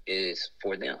them is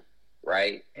for them,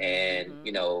 right? And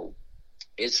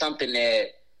it's something that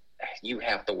you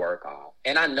have to work on.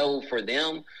 And I know for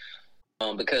them,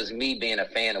 because me being a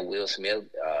fan of Will Smith,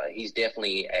 he's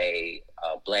definitely a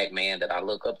black man that I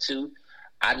look up to.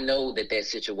 I know that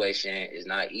situation is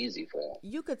not easy for him.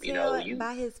 You could tell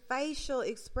by his facial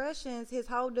expressions, his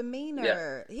whole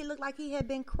demeanor. Yeah. He looked like he had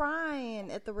been crying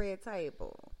at the red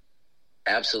table.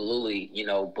 Absolutely,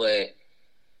 but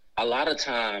a lot of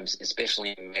times,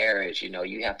 especially in marriage,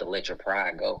 you have to let your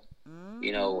pride go,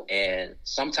 and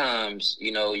sometimes,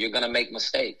 you're going to make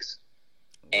mistakes.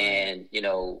 Right. And,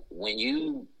 when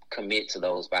you commit to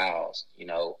those vows,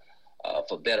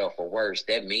 for better or for worse,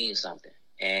 that means something.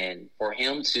 And for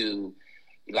him to,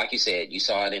 like you said, you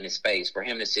saw it in his face, for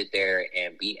him to sit there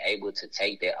and be able to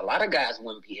take that, a lot of guys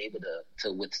wouldn't be able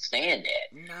to withstand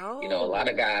that. No. A lot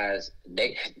of guys,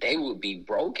 they would be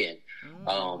broken.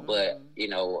 But,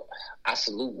 I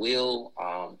salute Will.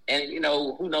 And,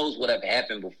 who knows what have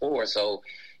happened before. So,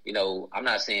 I'm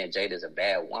not saying Jada's a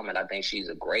bad woman. I think she's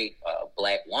a great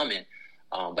black woman.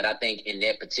 But I think in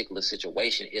that particular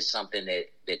situation, it's something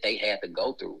that they had to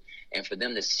go through. And for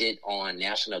them to sit on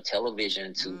national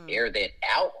television to air that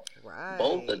out, right.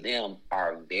 Both of them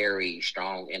are very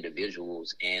strong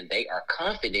individuals, and they are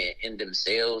confident in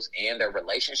themselves and their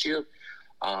relationship.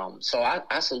 So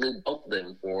I salute both of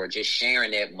them for just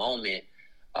sharing that moment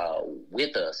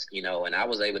with us, and I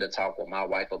was able to talk with my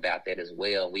wife about that as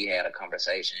well. We had a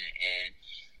conversation,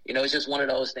 and it's just one of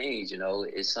those things,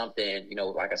 it's something,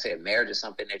 like I said, marriage is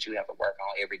something that you have to work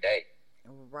on every day.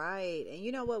 Right. And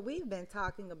you know what? We've been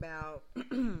talking about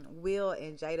Will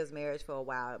and Jada's marriage for a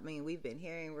while. I mean, we've been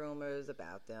hearing rumors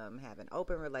about them having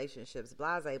open relationships,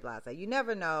 blase, blase. You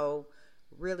never know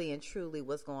really and truly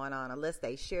what's going on unless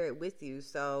they share it with you.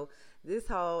 So this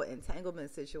whole entanglement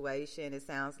situation, it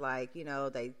sounds like,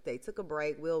 they took a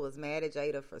break. Will was mad at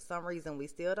Jada for some reason we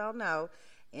still don't know.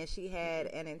 And she had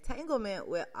an entanglement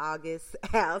with August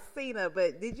Alsina.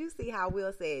 But did you see how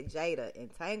Will said, Jada,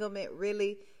 entanglement,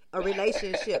 really? A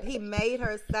relationship. He made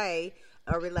her say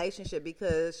a relationship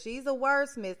because she's a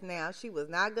wordsmith now. She was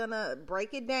not going to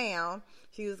break it down.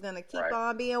 She was going to keep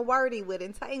on being wordy with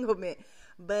entanglement.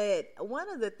 But one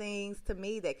of the things to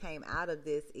me that came out of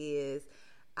this is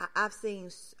I've seen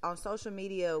on social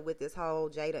media with this whole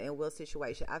Jada and Will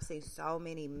situation, I've seen so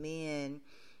many men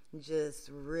just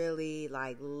really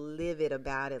like livid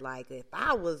about it. Like, if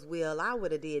I was Will, I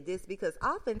would have did this, because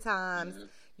oftentimes,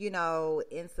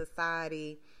 in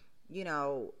society,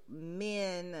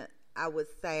 men, I would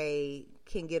say,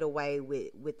 can get away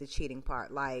with the cheating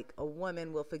part. Like, a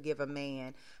woman will forgive a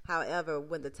man. However,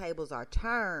 when the tables are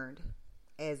turned,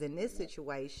 as in this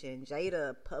situation,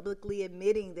 Jada publicly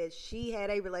admitting that she had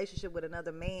a relationship with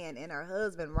another man and her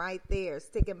husband right there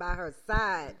sticking by her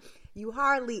side, you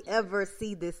hardly ever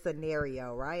see this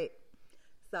scenario, right?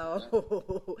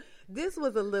 So this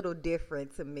was a little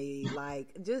different to me.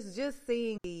 Like, just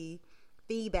seeing the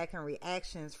feedback and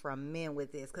reactions from men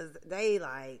with this, because they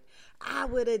like, I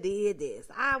would have did this.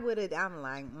 I'm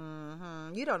like,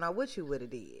 you don't know what you would have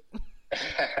did.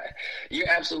 You're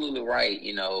absolutely right,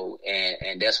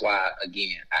 and that's why,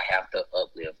 again, I have to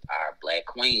uplift our black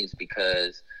queens,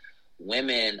 because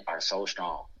women are so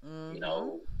strong.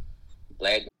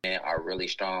 Black men are really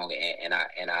strong, and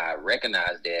I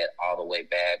recognize that all the way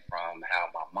back from how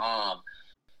my mom,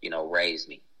 raised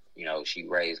me. She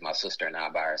raised my sister and I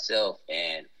by herself,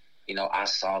 and I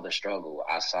saw the struggle.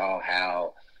 I saw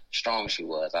how strong she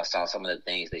was. I saw some of the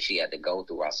things that she had to go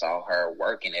through. I saw her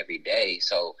working every day.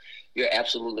 So you're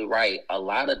absolutely right. A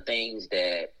lot of things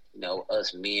that,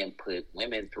 us men put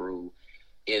women through,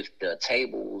 if the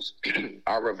tables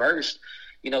are reversed,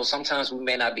 sometimes we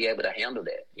may not be able to handle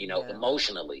that,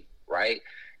 emotionally, right?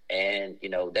 And,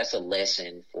 that's a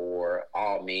lesson for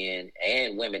all men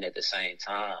and women at the same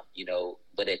time,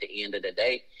 but at the end of the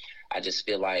day, I just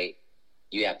feel like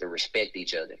you have to respect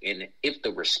each other. And if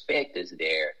the respect is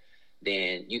there,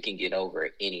 then you can get over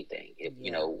anything. If,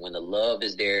 when the love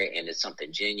is there and it's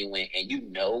something genuine and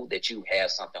that you have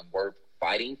something worth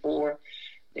fighting for,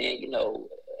 then,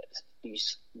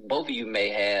 both of you may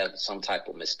have some type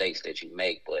of mistakes that you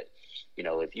make, but,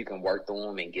 if you can work through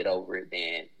them and get over it,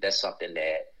 then that's something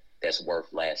that's worth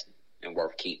lasting and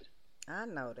worth keeping. I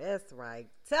know that's right.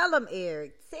 Tell them,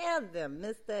 Eric. Tell them,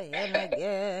 Mr.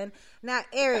 Hennigan. Now,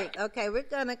 Eric, okay, we're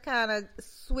going to kind of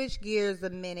switch gears a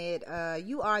minute.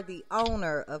 You are the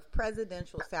owner of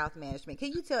Presidential South Management.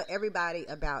 Can you tell everybody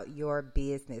about your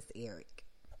business, Eric?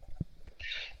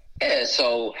 Yeah,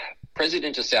 so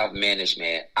Presidential South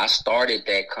Management, I started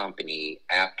that company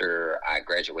after I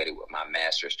graduated with my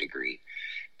master's degree.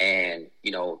 And,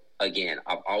 again,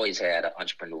 I've always had an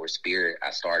entrepreneur spirit.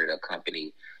 I started a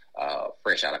company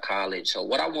fresh out of college. So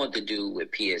what I wanted to do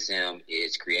with PSM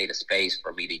is create a space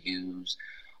for me to use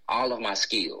all of my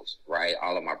skills, right?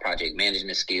 All of my project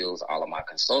management skills, all of my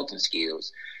consulting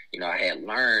skills. I had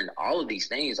learned all of these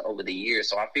things over the years,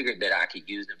 so I figured that I could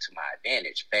use them to my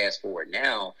advantage. Fast forward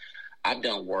now, I've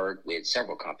done work with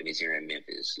several companies here in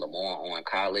Memphis: Lamar Owen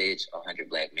College,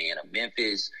 100 Black Men of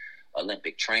Memphis,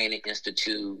 Olympic Training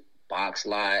Institute, Box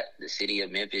Lot, the City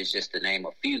of Memphis, just to name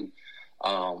a few.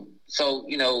 So,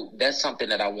 that's something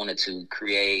that I wanted to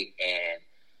create and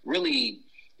really,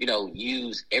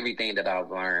 use everything that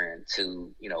I've learned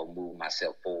to, move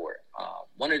myself forward.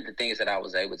 One of the things that I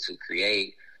was able to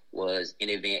create was an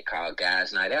event called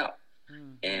Guys Night Out.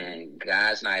 Mm-hmm. And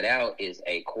Guys Night Out is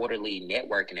a quarterly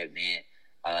networking event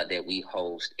that we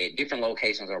host at different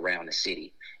locations around the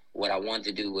city. What I wanted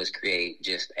to do was create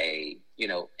just an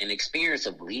experience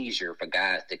of leisure for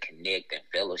guys to connect and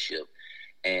fellowship.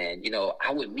 And,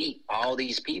 I would meet all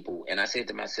these people. And I said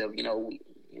to myself, we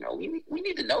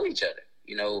need to know each other.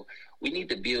 We need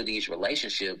to build these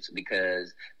relationships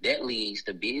because that leads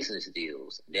to business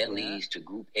deals. That leads to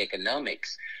group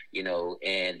economics,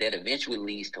 and that eventually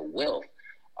leads to wealth.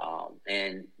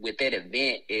 And with that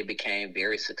event, it became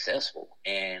very successful.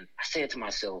 And I said to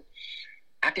myself,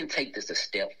 I can take this a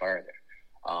step further.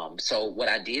 So what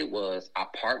I did was I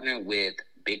partnered with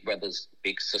Big Brothers,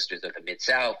 Big Sisters of the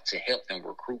Mid-South to help them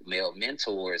recruit male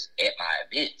mentors at my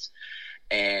events.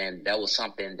 And that was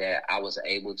something that I was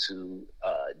able to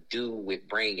do with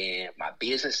bringing my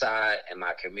business side and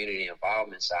my community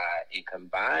involvement side and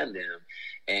combine them,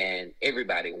 and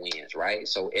everybody wins, right?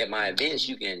 So at my events,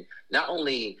 you can not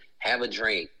only have a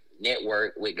drink,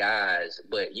 network with guys,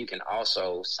 but you can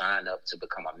also sign up to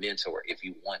become a mentor if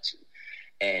you want to.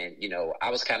 And, I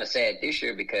was kind of sad this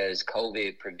year because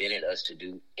COVID prevented us to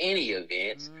do any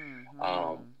events.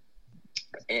 Mm-hmm.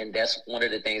 And that's one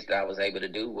of the things that I was able to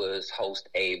do was host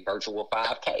a virtual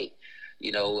 5K,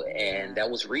 and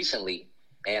that was recently.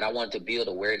 And I wanted to build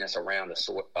awareness around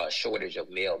the shortage of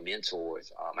male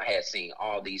mentors. I had seen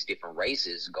all these different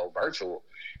races go virtual,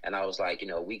 and I was like,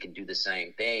 we can do the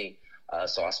same thing.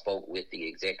 So I spoke with the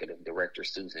executive director,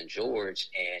 Susan George,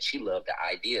 and she loved the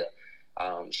idea.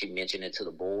 She mentioned it to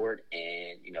the board,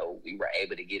 and, we were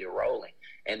able to get it rolling.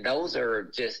 And those are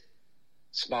just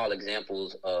small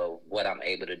examples of what I'm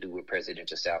able to do with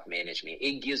Presidential South Management.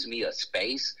 It gives me a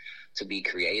space to be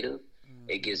creative. Mm-hmm.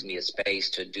 It gives me a space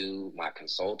to do my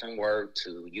consulting work,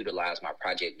 to utilize my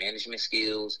project management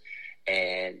skills.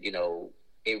 And,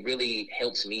 it really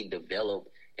helps me develop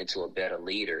into a better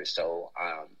leader. So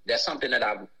that's something that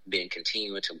I've been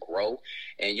continuing to grow.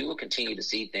 And you will continue to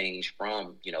see things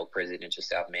from, Presidential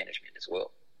South Management as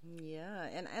well. Yeah,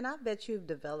 and I bet you've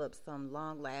developed some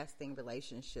long-lasting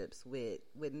relationships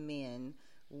with men,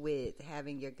 with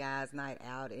having your guys' night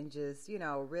out and just,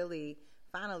 really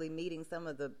finally meeting some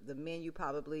of the men you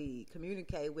probably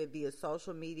communicate with via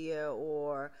social media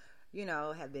or,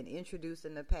 have been introduced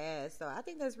in the past. So I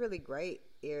think that's really great,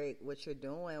 Eric, what you're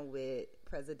doing with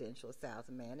Presidential South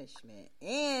Management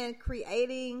and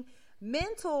creating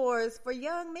mentors for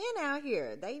young men out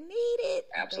here. They need it.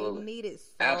 Absolutely. They need it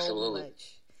so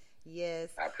much. Yes.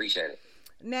 I appreciate it.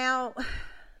 Now,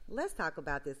 let's talk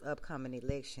about this upcoming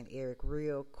election, Eric,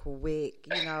 real quick.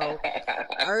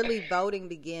 Early voting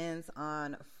begins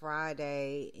on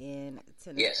Friday in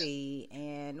Tennessee,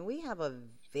 and we have a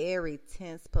very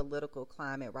tense political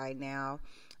climate right now.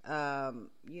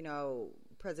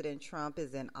 President Trump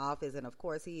is in office, and of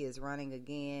course he is running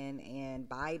again, and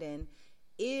Biden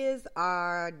is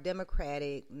our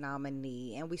Democratic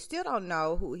nominee, and we still don't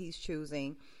know who he's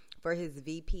choosing for his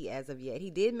VP as of yet.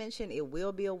 He did mention it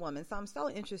will be a woman, so I'm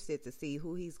so interested to see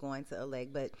who he's going to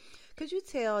elect. But could you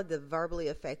tell the Verbally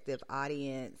Effective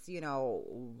audience,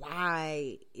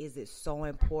 why is it so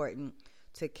important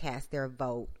to cast their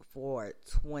vote for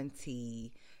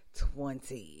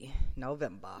 2020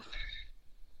 November?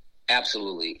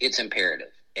 Absolutely. It's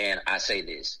imperative. And I say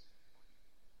this,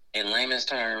 in layman's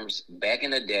terms, back in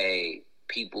the day,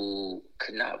 people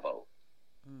could not vote.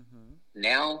 Mm-hmm.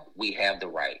 Now we have the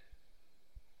right.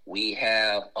 We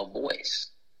have a voice.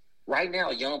 Right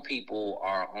now, young people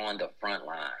are on the front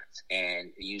lines,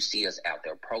 and you see us out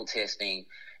there protesting,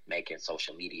 making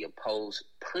social media posts,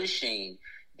 pushing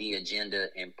the agenda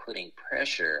and putting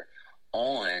pressure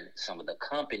on some of the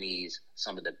companies,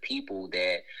 some of the people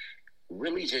that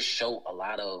really just show a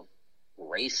lot of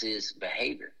racist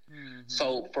behavior. Mm-hmm.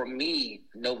 So for me,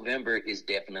 November is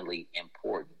definitely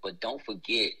important, but don't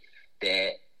forget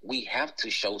that we have to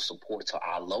show support to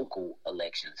our local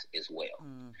elections as well,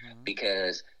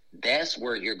 because that's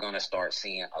where you're going to start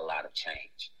seeing a lot of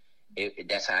change.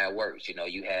 That's how it works. You know,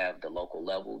 you have the local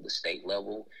level, the state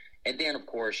level, and then, of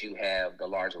course, you have the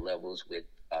larger levels with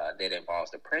that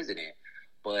involves the president.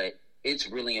 But it's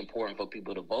really important for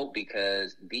people to vote,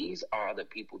 because these are the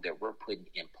people that we're putting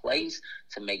in place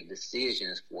to make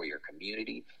decisions for your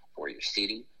community, for your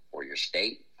city, for your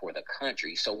state, for the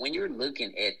country. So when you're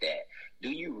looking at that, do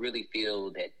you really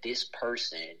feel that this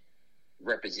person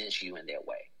represents you in that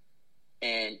way?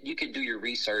 And you can do your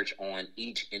research on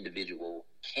each individual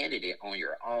candidate on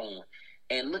your own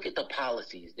and look at the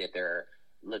policies that they're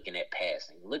looking at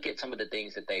passing. Look at some of the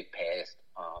things that they passed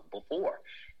before.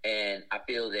 And I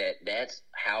feel that that's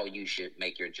how you should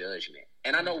make your judgment.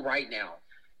 And I know right now,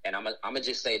 and I'm going to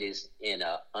just say this in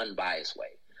an unbiased way,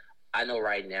 I know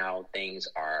right now things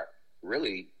are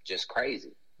really just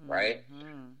crazy, right?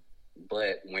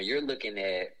 But when you're looking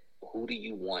at who do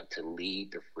you want to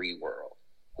lead the free world,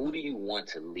 who do you want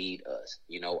to lead us?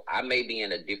 You know, I may be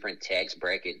in a different tax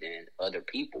bracket than other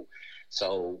people,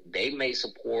 so they may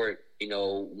support, you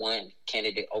know, one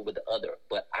candidate over the other.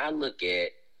 But I look at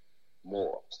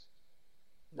morals,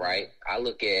 right? I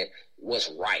look at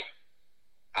what's right.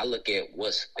 I look at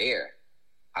what's fair.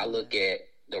 I look at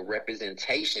the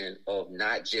representation of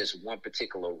not just one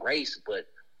particular race, but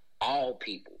all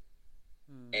people.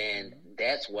 And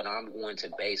that's what I'm going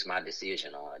to base my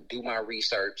decision on. Do my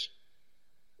research,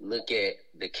 look at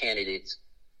the candidates,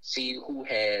 see who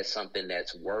has something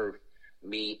that's worth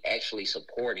me actually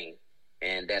supporting,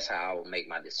 and that's how I will make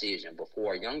my decision. But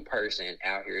for a young person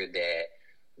out here that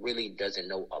really doesn't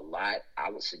know a lot, I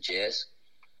would suggest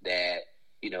that,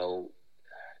 you know,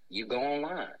 you go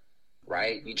online,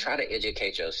 right? You try to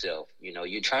educate yourself. You know,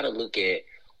 you try to look at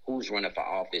who's running for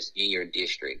office in your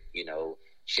district. You know,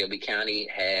 Shelby County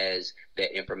has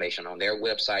that information on their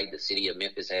website. The city of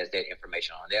Memphis has that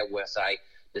information on their website.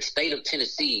 The state of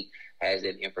Tennessee has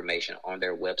that information on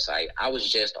their website. I was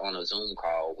just on a Zoom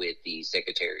call with the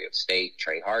Secretary of State,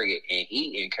 Trey Hargett, and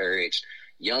he encouraged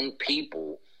young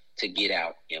people to get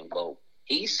out and vote.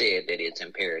 He said that it's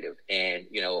imperative. And,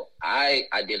 you know, I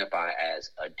identify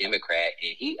as a Democrat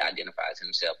and he identifies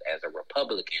himself as a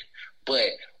Republican. But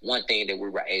one thing that we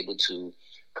were able to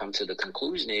come to the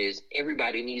conclusion is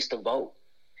everybody needs to vote.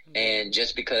 And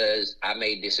just because I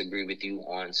may disagree with you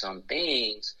on some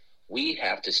things, we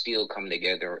have to still come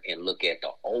together and look at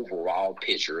the overall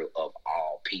picture of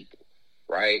all people,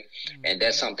 right? And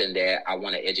that's something that I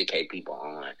want to educate people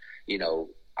on. You know,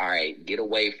 all right, get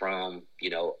away from, you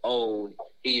know, oh,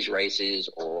 he's racist,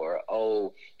 or,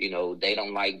 oh, you know, they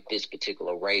don't like this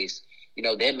particular race. You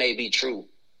know, that may be true,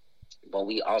 but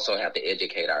we also have to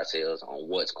educate ourselves on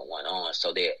what's going on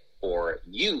so that for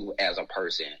you as a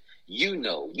person, you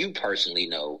know, you personally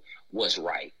know what's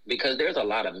right, because there's a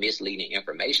lot of misleading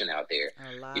information out there.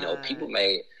 You know, people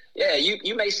may,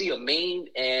 you may see a meme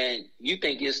and you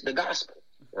think it's the gospel,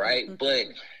 right? But,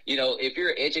 you know, if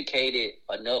you're educated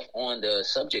enough on the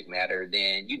subject matter,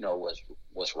 then you know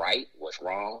what's right, what's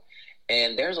wrong.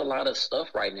 And there's a lot of stuff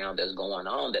right now that's going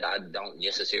on that I don't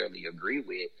necessarily agree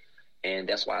with. And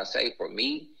that's why I say, for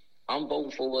me, I'm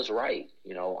voting for what's right.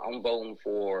 You know, I'm voting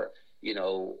for, you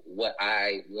know, what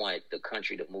I want the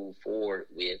country to move forward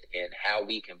with and how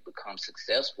we can become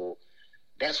successful.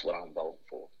 That's what I'm voting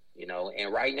for, you know.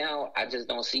 And right now, I just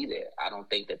don't see that. I don't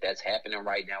think that that's happening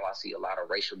right now. I see a lot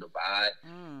of racial divide,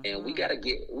 and we gotta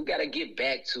get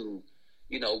back to,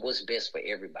 you know, what's best for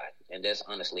everybody. And that's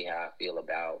honestly how I feel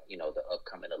about, you know, the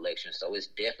upcoming election. So it's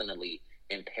definitely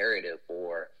imperative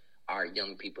for our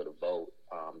young people to vote.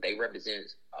 They represent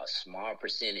a small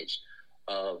percentage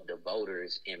of the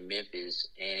voters in Memphis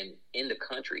and in the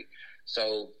country.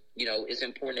 So, you know, it's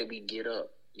important that we get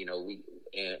up, you know,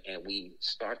 we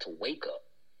start to wake up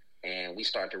and we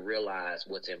start to realize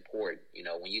what's important. You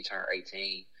know, when you turn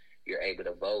 18, you're able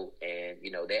to vote, and,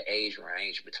 you know, that age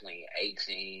range between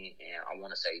 18 and I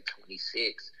want to say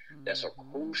 26, that's a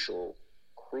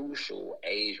crucial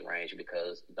age range,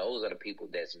 because those are the people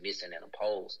that's missing in the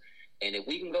polls. And if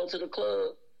we can go to the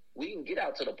club, we can get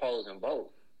out to the polls and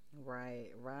vote. Right.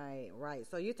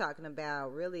 So you're talking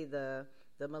about really the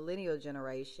millennial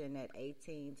generation at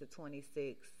 18 to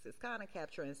 26. It's kind of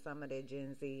capturing some of that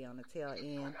Gen Z on the tail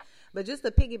end. But just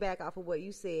to piggyback off of what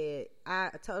you said,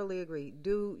 I totally agree.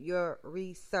 Do your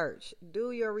research.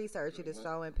 It is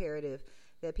so imperative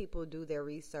that people do their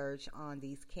research on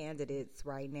these candidates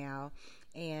right now.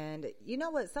 And you know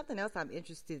what? Something else I'm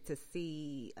interested to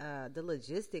see, the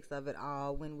logistics of it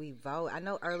all when we vote. I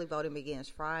know early voting begins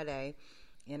Friday,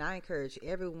 and I encourage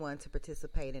everyone to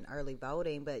participate in early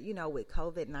voting. But, you know, with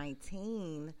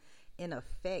COVID-19 in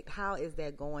effect, how is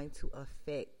that going to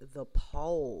affect the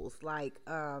polls? Like,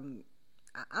 I'm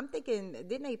thinking,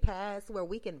 didn't they pass where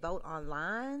we can vote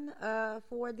online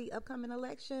for the upcoming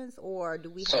elections, or do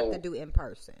we have to do in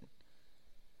person?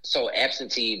 So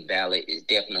absentee ballot is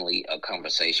definitely a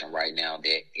conversation right now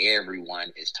that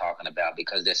everyone is talking about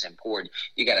because that's important.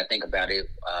 You got to think about it.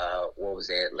 What was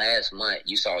that? Last month,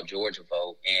 you saw Georgia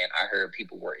vote, and I heard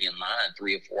people were in line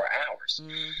 3 or 4 hours.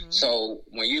 Mm-hmm. So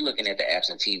when you're looking at the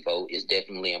absentee vote, it's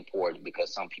definitely important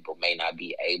because some people may not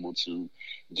be able to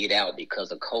get out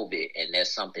because of COVID, and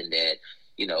that's something that,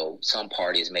 you know, some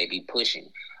parties may be pushing.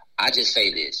 I just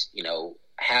say this, you know,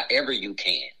 however you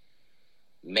can,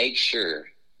 make sure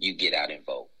you get out and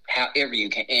vote however you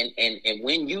can. And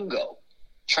when you go,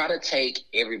 try to take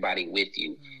everybody with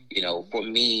you. You know, for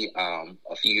me,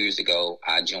 a few years ago,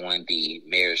 I joined the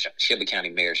Shelby County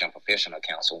Mayor's Young Professional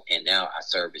Council, and now I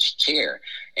serve as chair.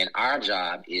 And our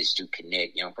job is to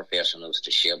connect young professionals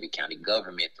to Shelby County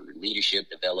government through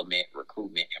leadership development,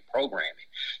 recruitment, and programming.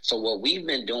 So what we've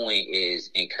been doing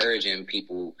is encouraging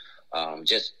people.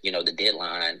 The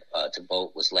deadline to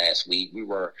vote was last week. We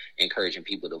were encouraging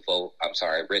people to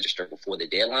register before the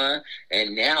deadline.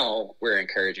 And now we're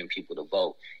encouraging people to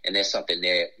vote. And that's something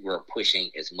that we're pushing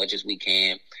as much as we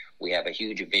can. We have a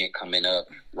huge event coming up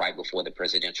right before the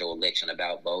presidential election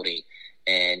about voting.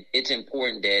 And it's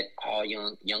important that all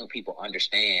young people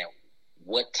understand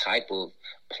what type of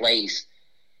place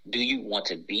do you want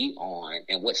to be on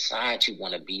and what side you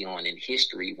want to be on in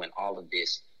history when all of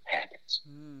this happens.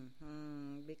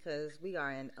 Because we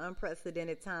are in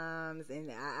unprecedented times,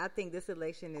 and I think this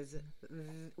election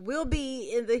will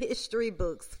be in the history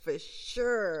books for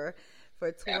sure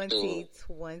for 2020.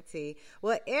 Absolutely.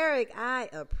 Well, Eric, I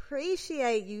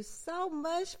appreciate you so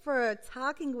much for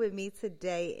talking with me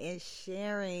today and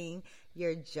sharing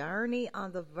your journey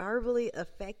on the Verbally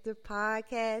Effective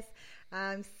podcast.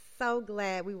 I'm so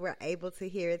glad we were able to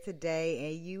hear it today,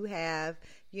 and you have,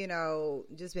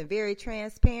 just been very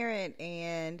transparent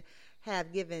and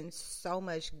have given so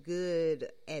much good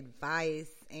advice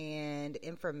and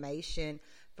information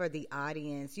for the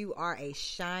audience. You are a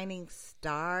shining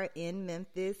star in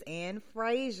Memphis and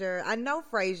Frazier. I know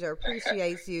Frazier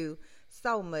appreciates you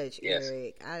so much, yes.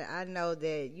 Eric. I know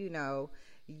that,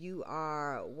 you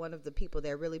are one of the people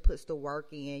that really puts the work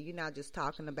in. You're not just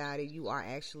talking about it. You are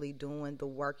actually doing the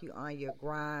work. You're on your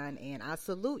grind, and I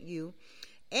salute you.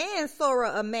 And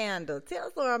Sora Amanda. Tell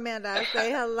Sora Amanda I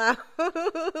say hello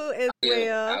as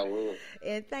well. I will.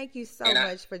 And thank you so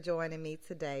much for joining me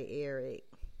today, Eric.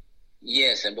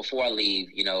 Yes, and before I leave,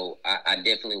 I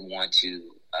definitely want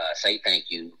to say thank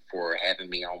you for having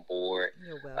me on board.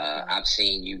 You're welcome. I've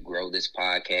seen you grow this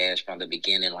podcast from the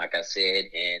beginning, like I said,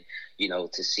 and,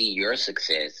 to see your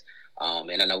success.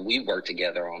 And I know we've worked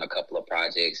together on a couple of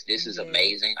projects. This is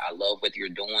amazing. I love what you're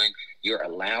doing. You're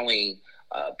allowing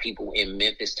people in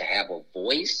Memphis to have a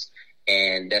voice,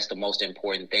 and that's the most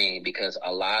important thing because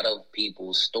a lot of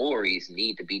people's stories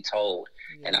need to be told,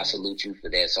 and I salute you for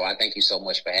that. So I thank you so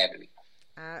much for having me.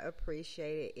 I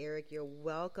appreciate it, Eric. You're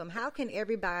welcome. How can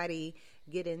everybody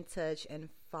get in touch and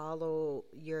follow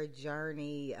your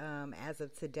journey as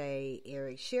of today,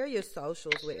 Eric? Share your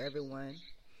socials with everyone.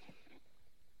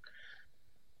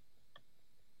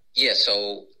 Yeah,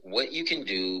 so what you can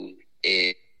do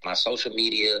is my social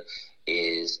media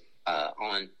is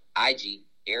on IG,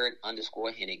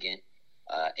 Eric_Hennigan,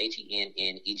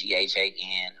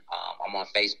 HENNEGHAN. I'm on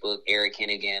Facebook, Eric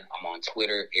Hennigan. I'm on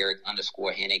Twitter,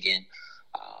 Eric_Hennigan.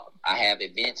 I have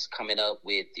events coming up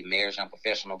with the Mayor's Young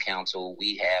Professional Council.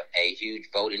 We have a huge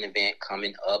voting event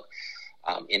coming up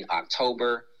in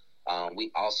October.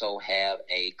 We also have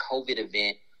a COVID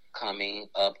event coming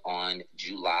up on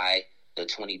July the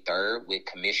 23rd with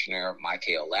Commissioner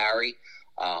Michael Lowry.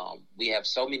 We have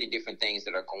so many different things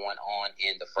that are going on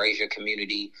in the Frazier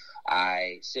community.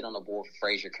 I sit on the board for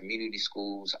Frazier Community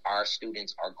Schools. Our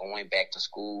students are going back to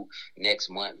school next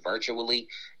month virtually,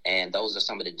 and those are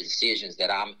some of the decisions that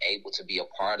I'm able to be a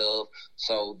part of.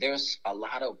 So there's a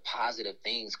lot of positive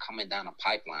things coming down the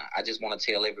pipeline. I just want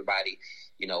to tell everybody,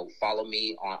 follow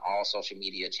me on all social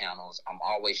media channels. I'm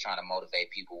always trying to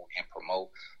motivate people and promote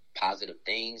positive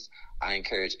things. I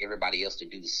encourage everybody else to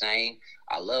do the same.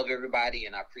 I love everybody,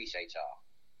 and I appreciate y'all.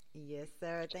 Yes,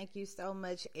 sir. Thank you so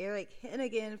much, Eric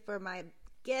Hennigan, for my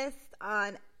guest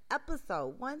on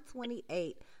episode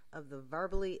 128 of the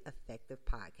Verbally Effective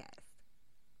Podcast.